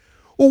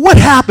 Well, what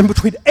happened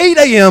between 8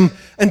 a.m.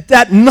 and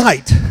that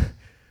night?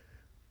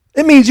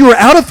 It means you were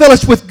out of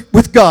fellowship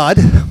with God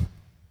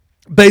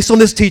based on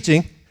this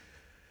teaching,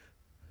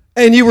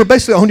 and you were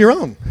basically on your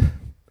own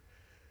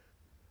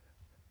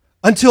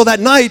until that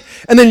night,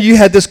 and then you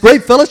had this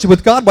great fellowship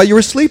with God while you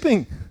were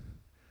sleeping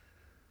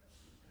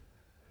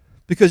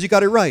because you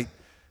got it right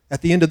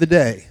at the end of the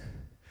day.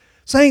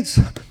 Saints,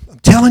 I'm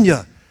telling you,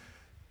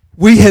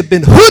 we have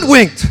been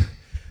hoodwinked.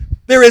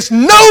 There is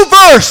no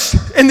verse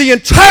in the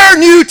entire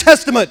New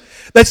Testament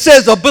that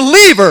says a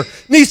believer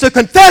needs to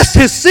confess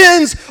his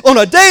sins on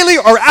a daily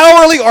or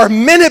hourly or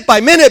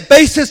minute-by-minute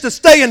basis to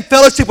stay in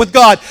fellowship with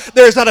God.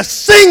 There is not a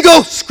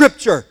single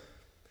scripture.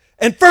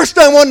 And 1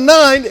 John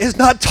 1:9 is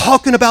not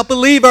talking about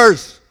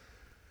believers.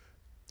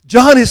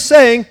 John is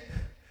saying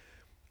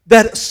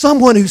that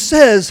someone who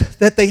says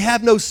that they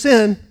have no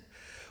sin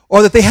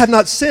or that they have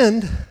not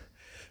sinned,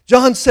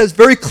 John says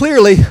very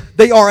clearly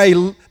they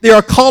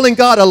are calling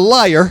God a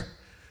liar.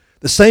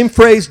 The same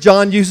phrase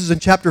John uses in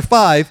chapter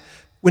 5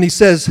 when he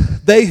says,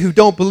 they who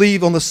don't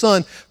believe on the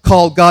Son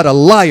call God a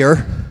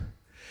liar.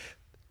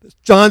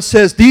 John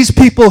says these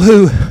people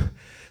who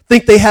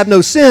think they have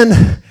no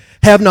sin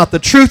have not the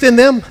truth in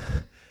them,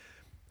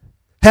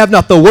 have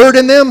not the word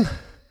in them,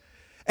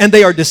 and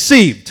they are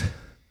deceived.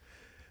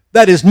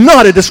 That is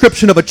not a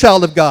description of a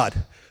child of God.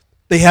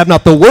 They have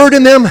not the word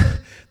in them,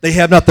 they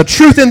have not the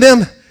truth in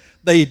them,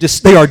 they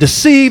are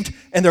deceived,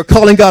 and they're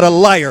calling God a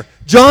liar.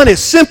 John is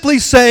simply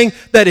saying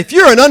that if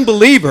you're an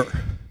unbeliever,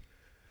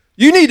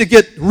 you need to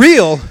get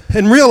real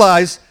and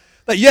realize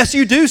that yes,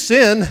 you do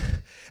sin,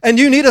 and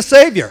you need a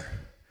Savior.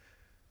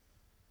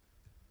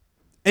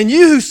 And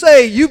you who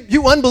say,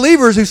 you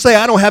unbelievers who say,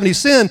 I don't have any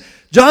sin,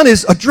 John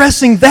is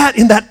addressing that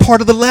in that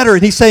part of the letter.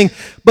 And he's saying,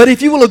 but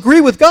if you will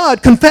agree with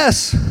God,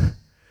 confess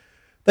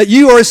that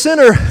you are a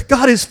sinner,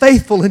 God is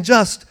faithful and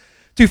just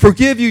to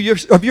forgive you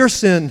of your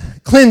sin,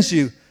 cleanse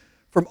you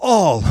from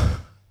all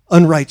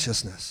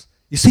unrighteousness.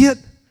 You see it?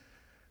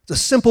 It's a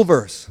simple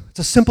verse. It's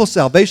a simple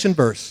salvation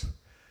verse.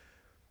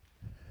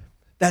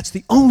 That's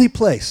the only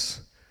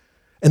place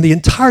in the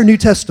entire New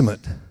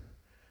Testament.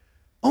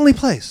 Only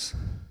place.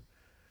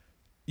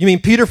 You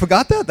mean Peter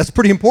forgot that? That's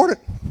pretty important.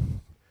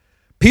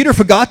 Peter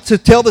forgot to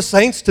tell the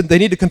saints they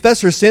need to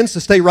confess their sins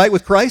to stay right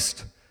with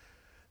Christ?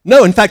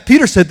 No, in fact,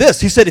 Peter said this.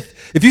 He said,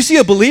 if you see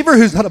a believer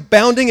who's not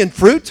abounding in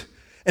fruit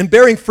and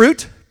bearing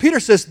fruit,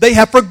 Peter says they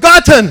have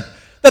forgotten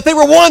that they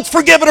were once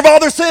forgiven of all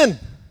their sin.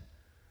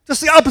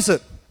 Just the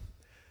opposite.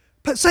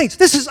 But saints,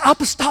 this is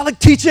apostolic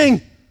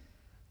teaching.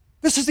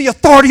 This is the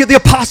authority of the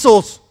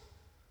apostles.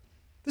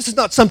 This is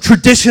not some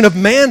tradition of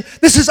man.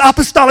 This is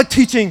apostolic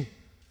teaching.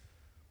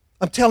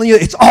 I'm telling you,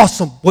 it's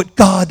awesome. What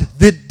God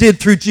did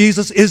through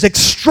Jesus is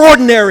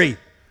extraordinary.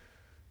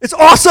 It's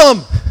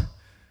awesome.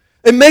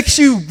 It makes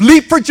you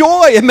leap for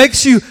joy. It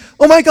makes you,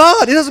 oh my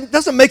God. It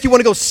doesn't make you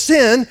want to go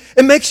sin.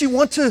 It makes you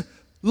want to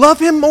love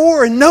Him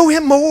more and know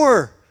Him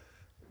more.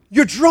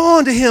 You're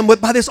drawn to Him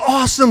by this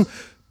awesome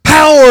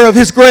power of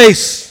His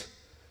grace.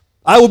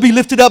 I will be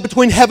lifted up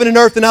between heaven and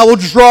earth, and I will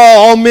draw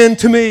all men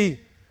to me.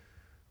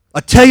 I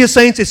tell you,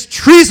 saints, it's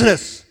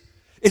treasonous.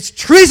 It's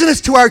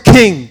treasonous to our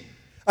King.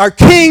 Our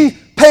King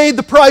paid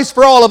the price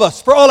for all of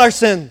us, for all our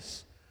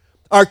sins.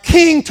 Our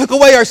King took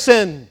away our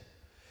sin.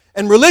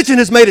 And religion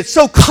has made it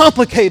so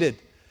complicated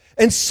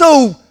and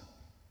so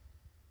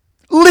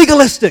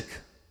legalistic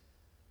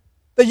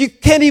that you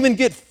can't even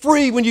get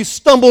free when you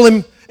stumble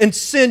in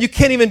sin. You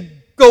can't even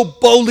go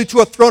boldly to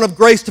a throne of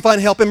grace to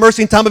find help and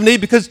mercy in time of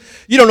need because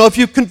you don't know if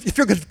you're going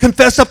to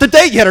confess up to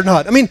date yet or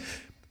not. I mean,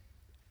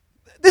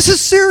 this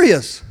is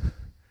serious.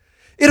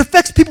 It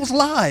affects people's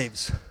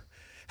lives,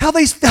 how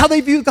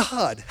they view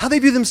God, how they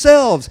view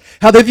themselves,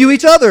 how they view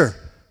each other.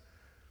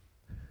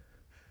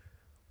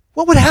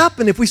 What would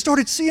happen if we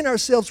started seeing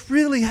ourselves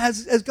really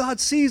as God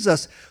sees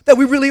us, that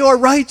we really are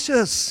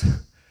righteous?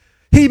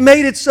 He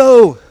made it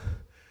so.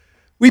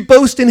 We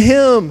boast in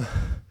Him,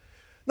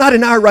 not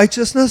in our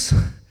righteousness,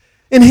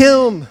 in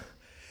Him.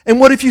 And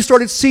what if you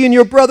started seeing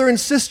your brother and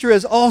sister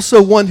as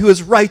also one who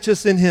is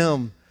righteous in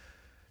Him?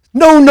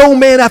 Know no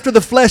man after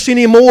the flesh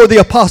anymore, the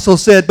apostle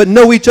said, but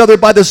know each other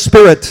by the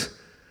Spirit.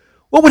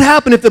 What would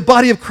happen if the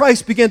body of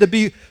Christ began to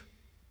be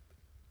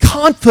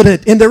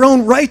confident in their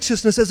own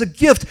righteousness as a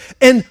gift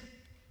and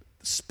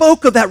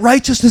spoke of that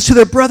righteousness to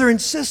their brother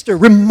and sister,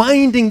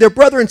 reminding their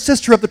brother and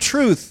sister of the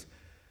truth?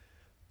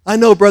 I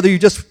know, brother, you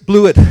just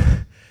blew it,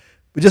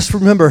 but just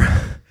remember,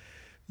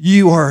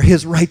 you are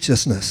His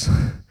righteousness.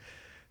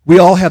 We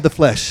all have the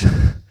flesh.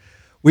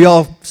 We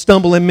all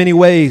stumble in many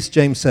ways,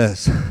 James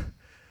says,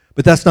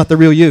 but that's not the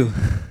real you.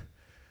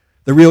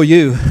 The real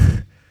you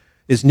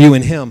is new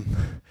in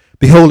Him.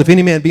 Behold, if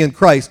any man be in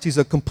Christ, he's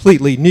a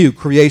completely new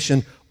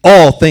creation.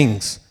 All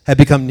things have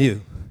become new.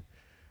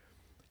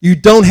 You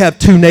don't have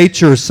two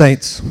natures,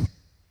 saints.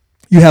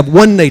 You have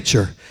one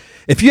nature.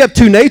 If you have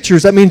two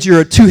natures, that means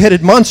you're a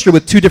two-headed monster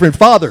with two different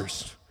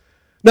fathers.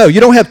 No, you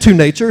don't have two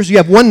natures. You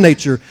have one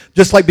nature.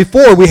 Just like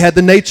before, we had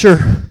the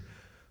nature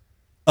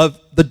of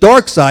the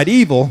dark side,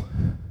 evil.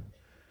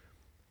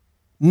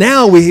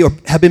 Now we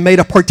have been made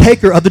a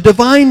partaker of the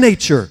divine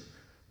nature.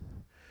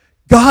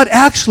 God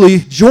actually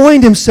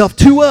joined Himself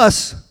to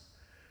us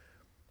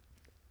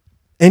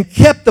and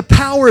kept the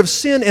power of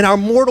sin in our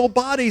mortal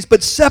bodies,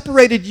 but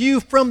separated you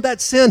from that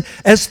sin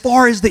as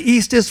far as the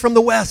east is from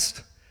the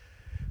west.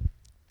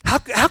 How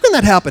can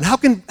that happen? How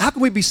can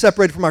we be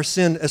separated from our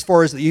sin as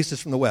far as the east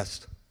is from the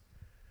west?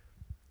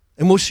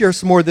 And we'll share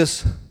some more of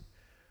this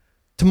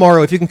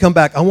tomorrow if you can come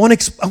back. I want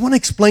to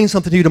explain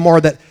something to you tomorrow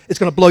that it's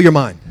going to blow your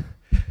mind.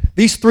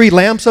 These 3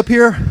 lamps up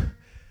here,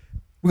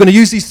 we're going to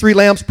use these 3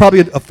 lamps, probably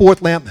a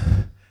 4th lamp.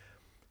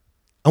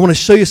 I want to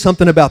show you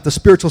something about the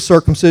spiritual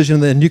circumcision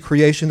and the new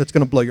creation that's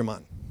going to blow your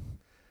mind.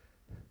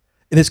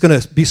 And it's going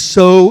to be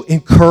so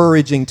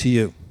encouraging to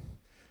you.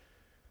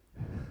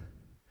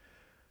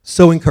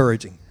 So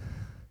encouraging.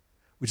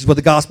 Which is what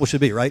the gospel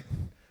should be, right?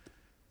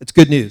 It's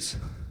good news.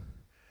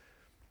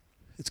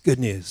 It's good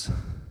news.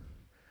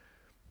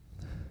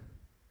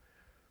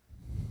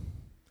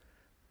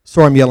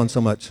 Sorry I'm yelling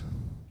so much.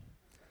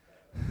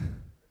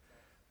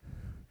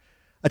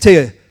 I tell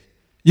you,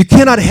 you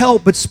cannot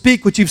help but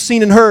speak what you've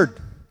seen and heard.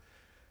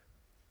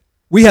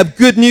 We have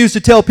good news to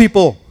tell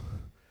people.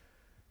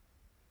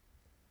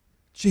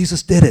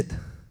 Jesus did it.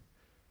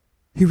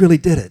 He really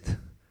did it.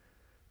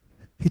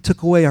 He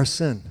took away our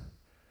sin.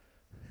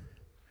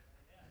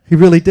 He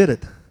really did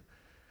it.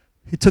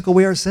 He took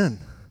away our sin.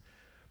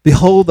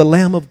 Behold the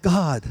Lamb of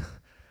God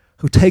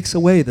who takes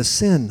away the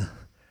sin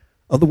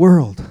of the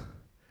world.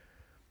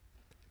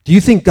 Do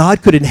you think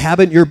God could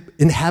inhabit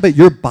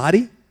your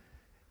body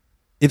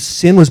if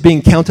sin was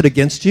being counted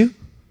against you?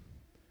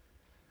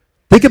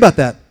 Think about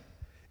that.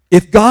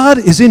 If God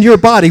is in your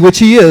body, which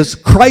He is,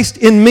 Christ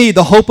in me,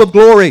 the hope of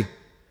glory.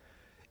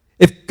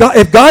 If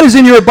God is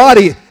in your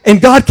body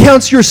and God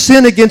counts your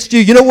sin against you,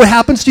 you know what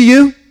happens to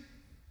you?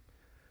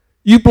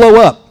 You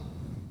blow up.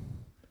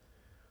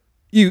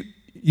 You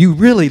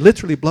really,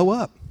 literally blow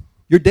up.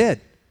 You're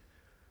dead.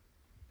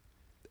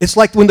 It's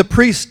like when the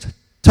priest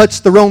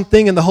touched the wrong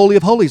thing in the Holy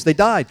of Holies. They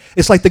died.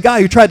 It's like the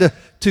guy who tried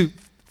to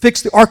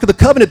fix the Ark of the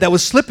Covenant that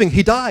was slipping.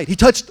 He died. He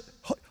touched,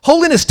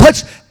 holiness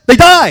touched, they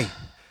die.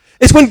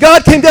 It's when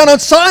God came down on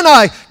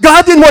Sinai.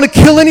 God didn't want to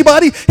kill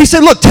anybody. He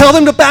said, look, tell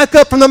them to back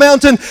up from the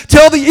mountain.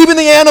 Tell even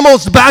the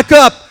animals to back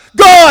up.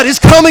 God is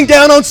coming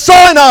down on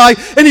Sinai,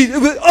 and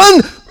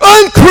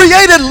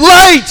uncreated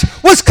light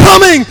was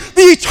coming.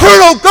 The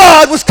eternal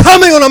God was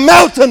coming on a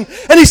mountain,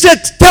 and He said,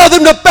 tell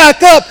them to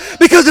back up,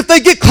 because if they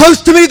get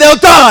close to me, they'll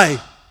die.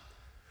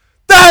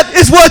 That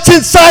is what's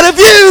inside of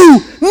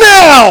you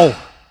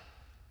now.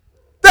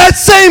 That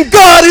same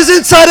God is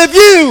inside of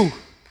you.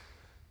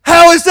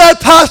 How is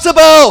that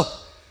possible?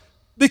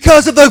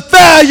 Because of the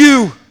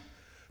value,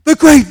 the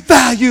great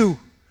value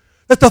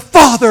that the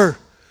Father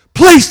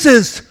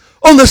places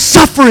on the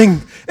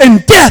suffering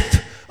and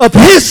death of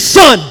His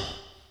Son.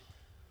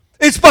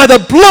 It's by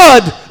the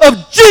blood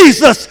of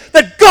Jesus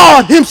that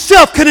God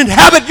Himself can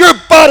inhabit your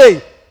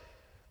body.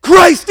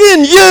 Christ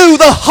in you,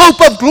 the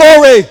hope of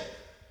glory.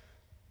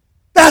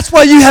 That's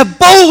why you have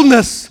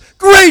boldness,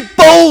 great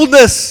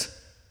boldness.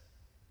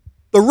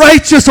 The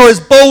righteous are as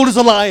bold as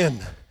a lion.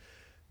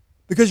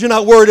 Because you're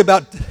not worried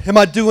about, am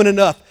I doing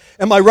enough?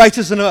 Am I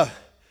righteous enough?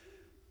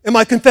 Am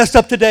I confessed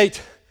up to date?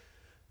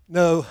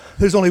 No,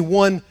 there's only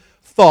one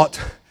thought,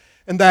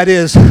 and that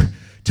is,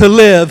 to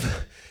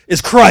live is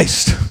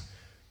Christ.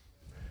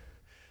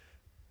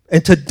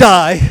 And to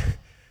die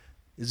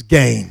is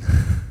gain.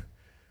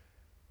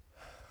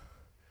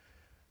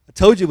 I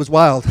told you it was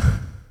wild.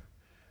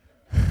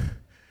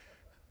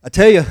 I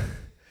tell you,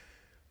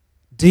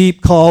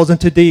 deep calls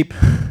into deep.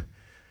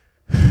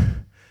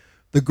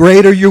 The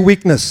greater your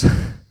weakness,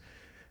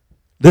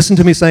 listen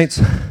to me, saints,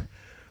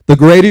 the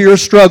greater your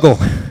struggle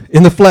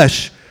in the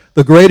flesh,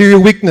 the greater your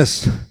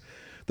weakness,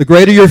 the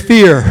greater your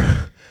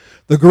fear,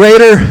 the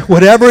greater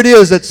whatever it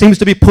is that seems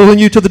to be pulling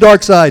you to the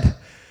dark side,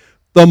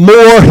 the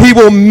more He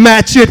will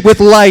match it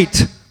with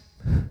light.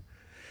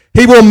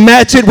 He will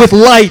match it with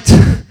light.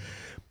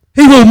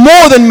 He will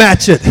more than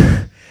match it.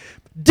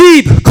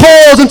 Deep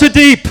calls into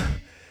deep.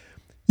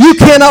 You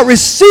cannot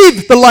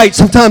receive the light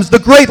sometimes, the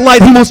great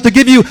light He wants to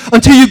give you,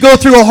 until you go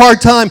through a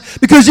hard time,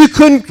 because you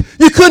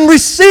couldn't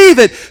receive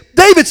it.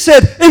 David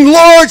said,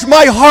 enlarge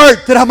my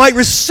heart that I might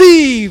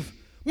receive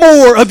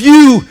more of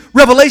you,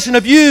 revelation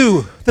of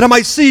you, that I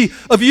might see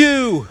of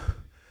you.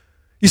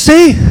 You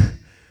see?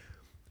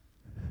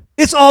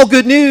 It's all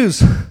good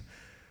news.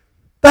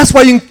 That's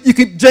why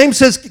James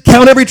says,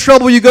 count every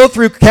trouble you go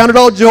through, count it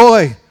all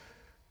joy.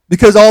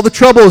 Because all the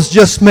troubles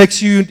just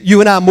makes you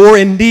and I more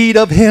in need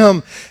of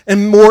Him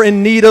and more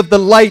in need of the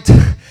light,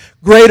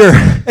 greater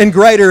and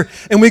greater.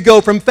 And we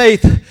go from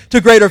faith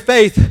to greater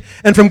faith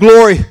and from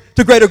glory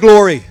to greater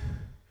glory.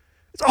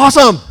 It's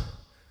awesome.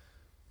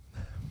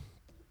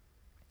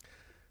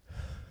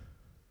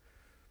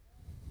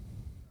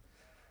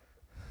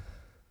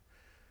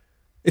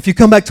 If you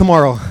come back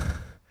tomorrow,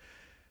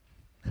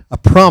 I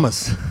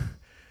promise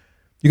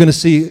you're going to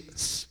see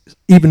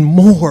even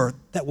more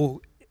that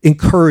will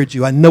encourage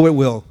you. I know it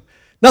will.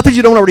 Not that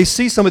you don't already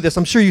see some of this.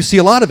 I'm sure you see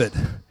a lot of it,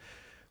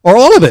 or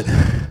all of it.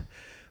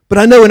 But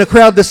I know in a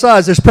crowd this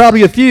size, there's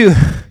probably a few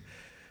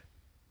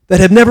that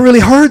have never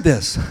really heard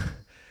this.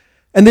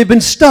 And they've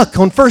been stuck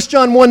on 1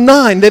 John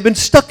 1:9. They've been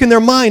stuck in their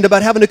mind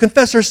about having to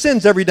confess their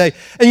sins every day.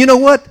 And you know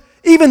what?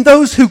 Even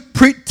those who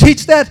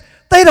teach that,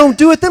 they don't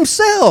do it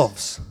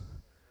themselves.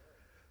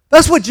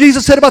 That's what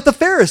Jesus said about the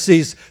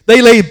Pharisees.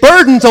 They lay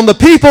burdens on the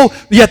people,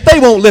 yet they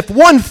won't lift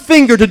one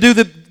finger to do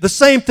the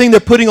same thing they're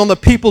putting on the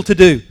people to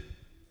do.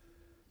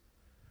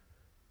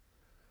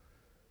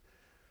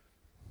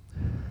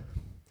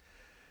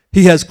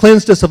 He has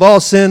cleansed us of all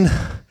sin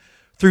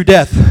through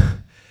death.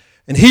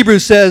 And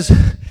Hebrews says,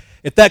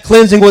 if that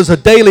cleansing was a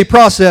daily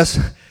process,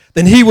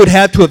 then He would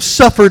have to have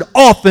suffered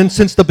often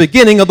since the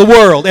beginning of the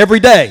world, every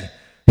day.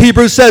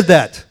 Hebrews said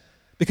that.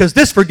 Because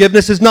this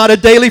forgiveness is not a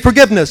daily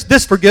forgiveness.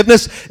 This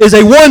forgiveness is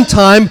a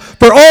one-time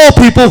for all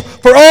people,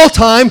 for all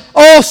time,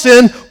 all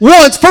sin,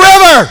 once,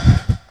 forever.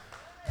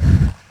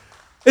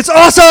 It's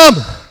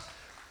awesome.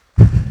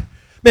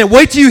 Man,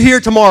 wait till you hear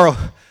tomorrow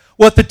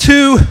what the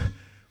two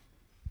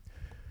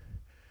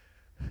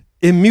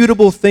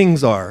immutable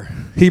things are.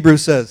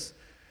 Hebrews says,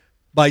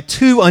 by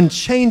two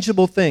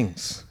unchangeable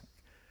things.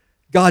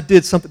 God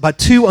did something by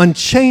two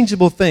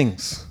unchangeable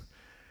things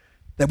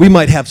that we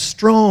might have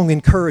strong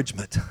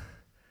encouragement.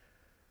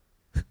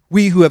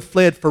 We who have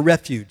fled for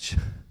refuge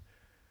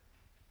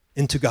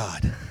into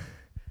God.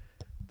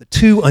 The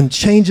two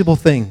unchangeable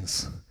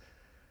things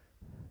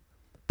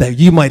that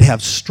you might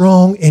have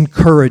strong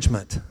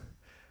encouragement.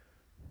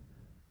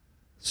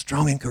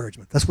 Strong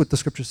encouragement. That's what the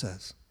scripture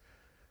says.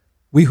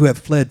 We who have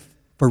fled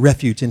for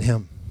refuge in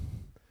Him.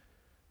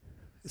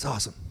 It's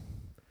awesome.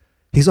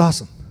 He's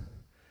awesome.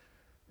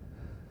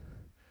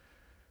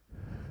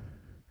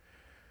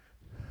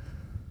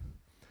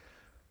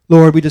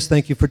 Lord, we just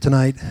thank You for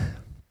tonight.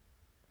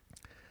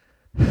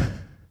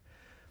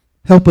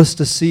 Help us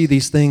to see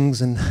these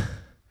things and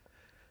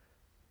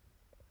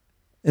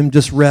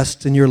just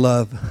rest in Your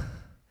love.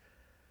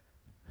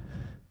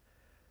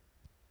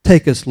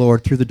 Take us,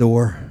 Lord, through the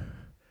door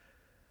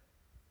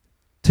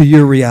to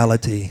Your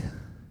reality.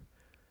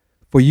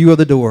 For You are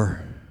the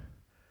door,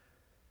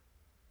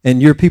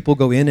 and Your people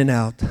go in and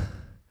out.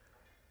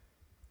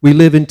 We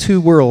live in two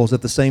worlds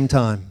at the same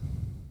time.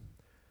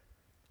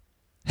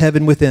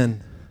 Heaven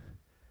within,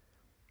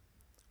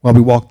 while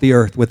we walk the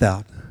earth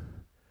without.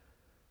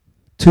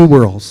 Two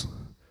worlds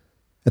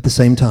at the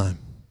same time,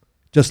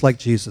 just like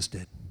Jesus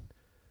did.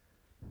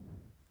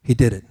 He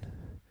did it.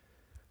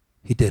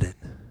 He did it.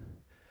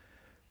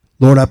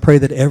 Lord, I pray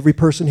that every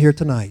person here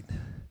tonight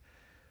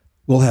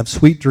will have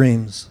sweet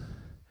dreams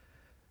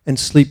and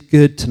sleep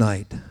good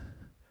tonight,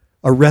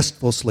 a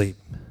restful sleep.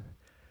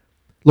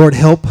 Lord,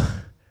 help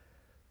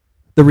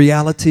the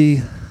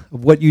reality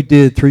of what You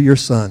did through Your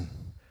Son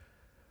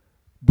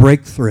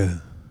break through.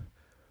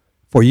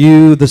 For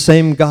You, the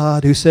same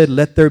God who said,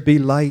 let there be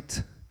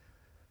light,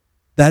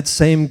 that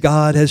same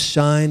God has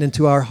shined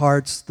into our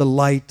hearts the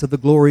light of the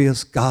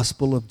glorious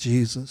gospel of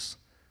Jesus,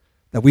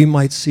 that we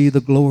might see the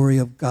glory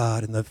of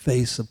God in the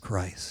face of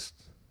Christ.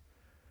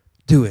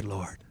 Do it,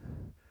 Lord.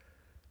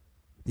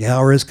 The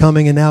hour is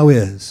coming and now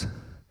is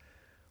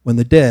when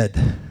the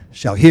dead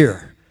shall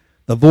hear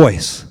the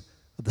voice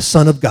of the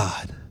Son of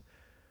God.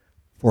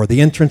 For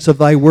the entrance of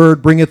Thy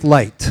word bringeth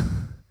light.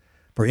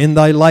 For in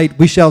Thy light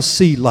we shall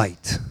see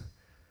light.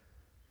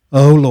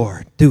 Oh,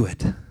 Lord, do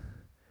it.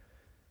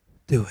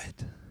 Do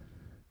it.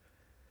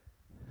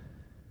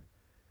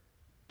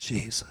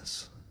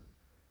 Jesus.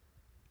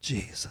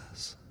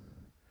 Jesus.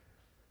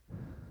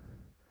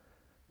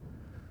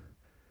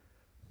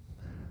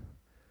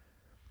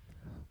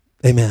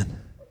 Amen.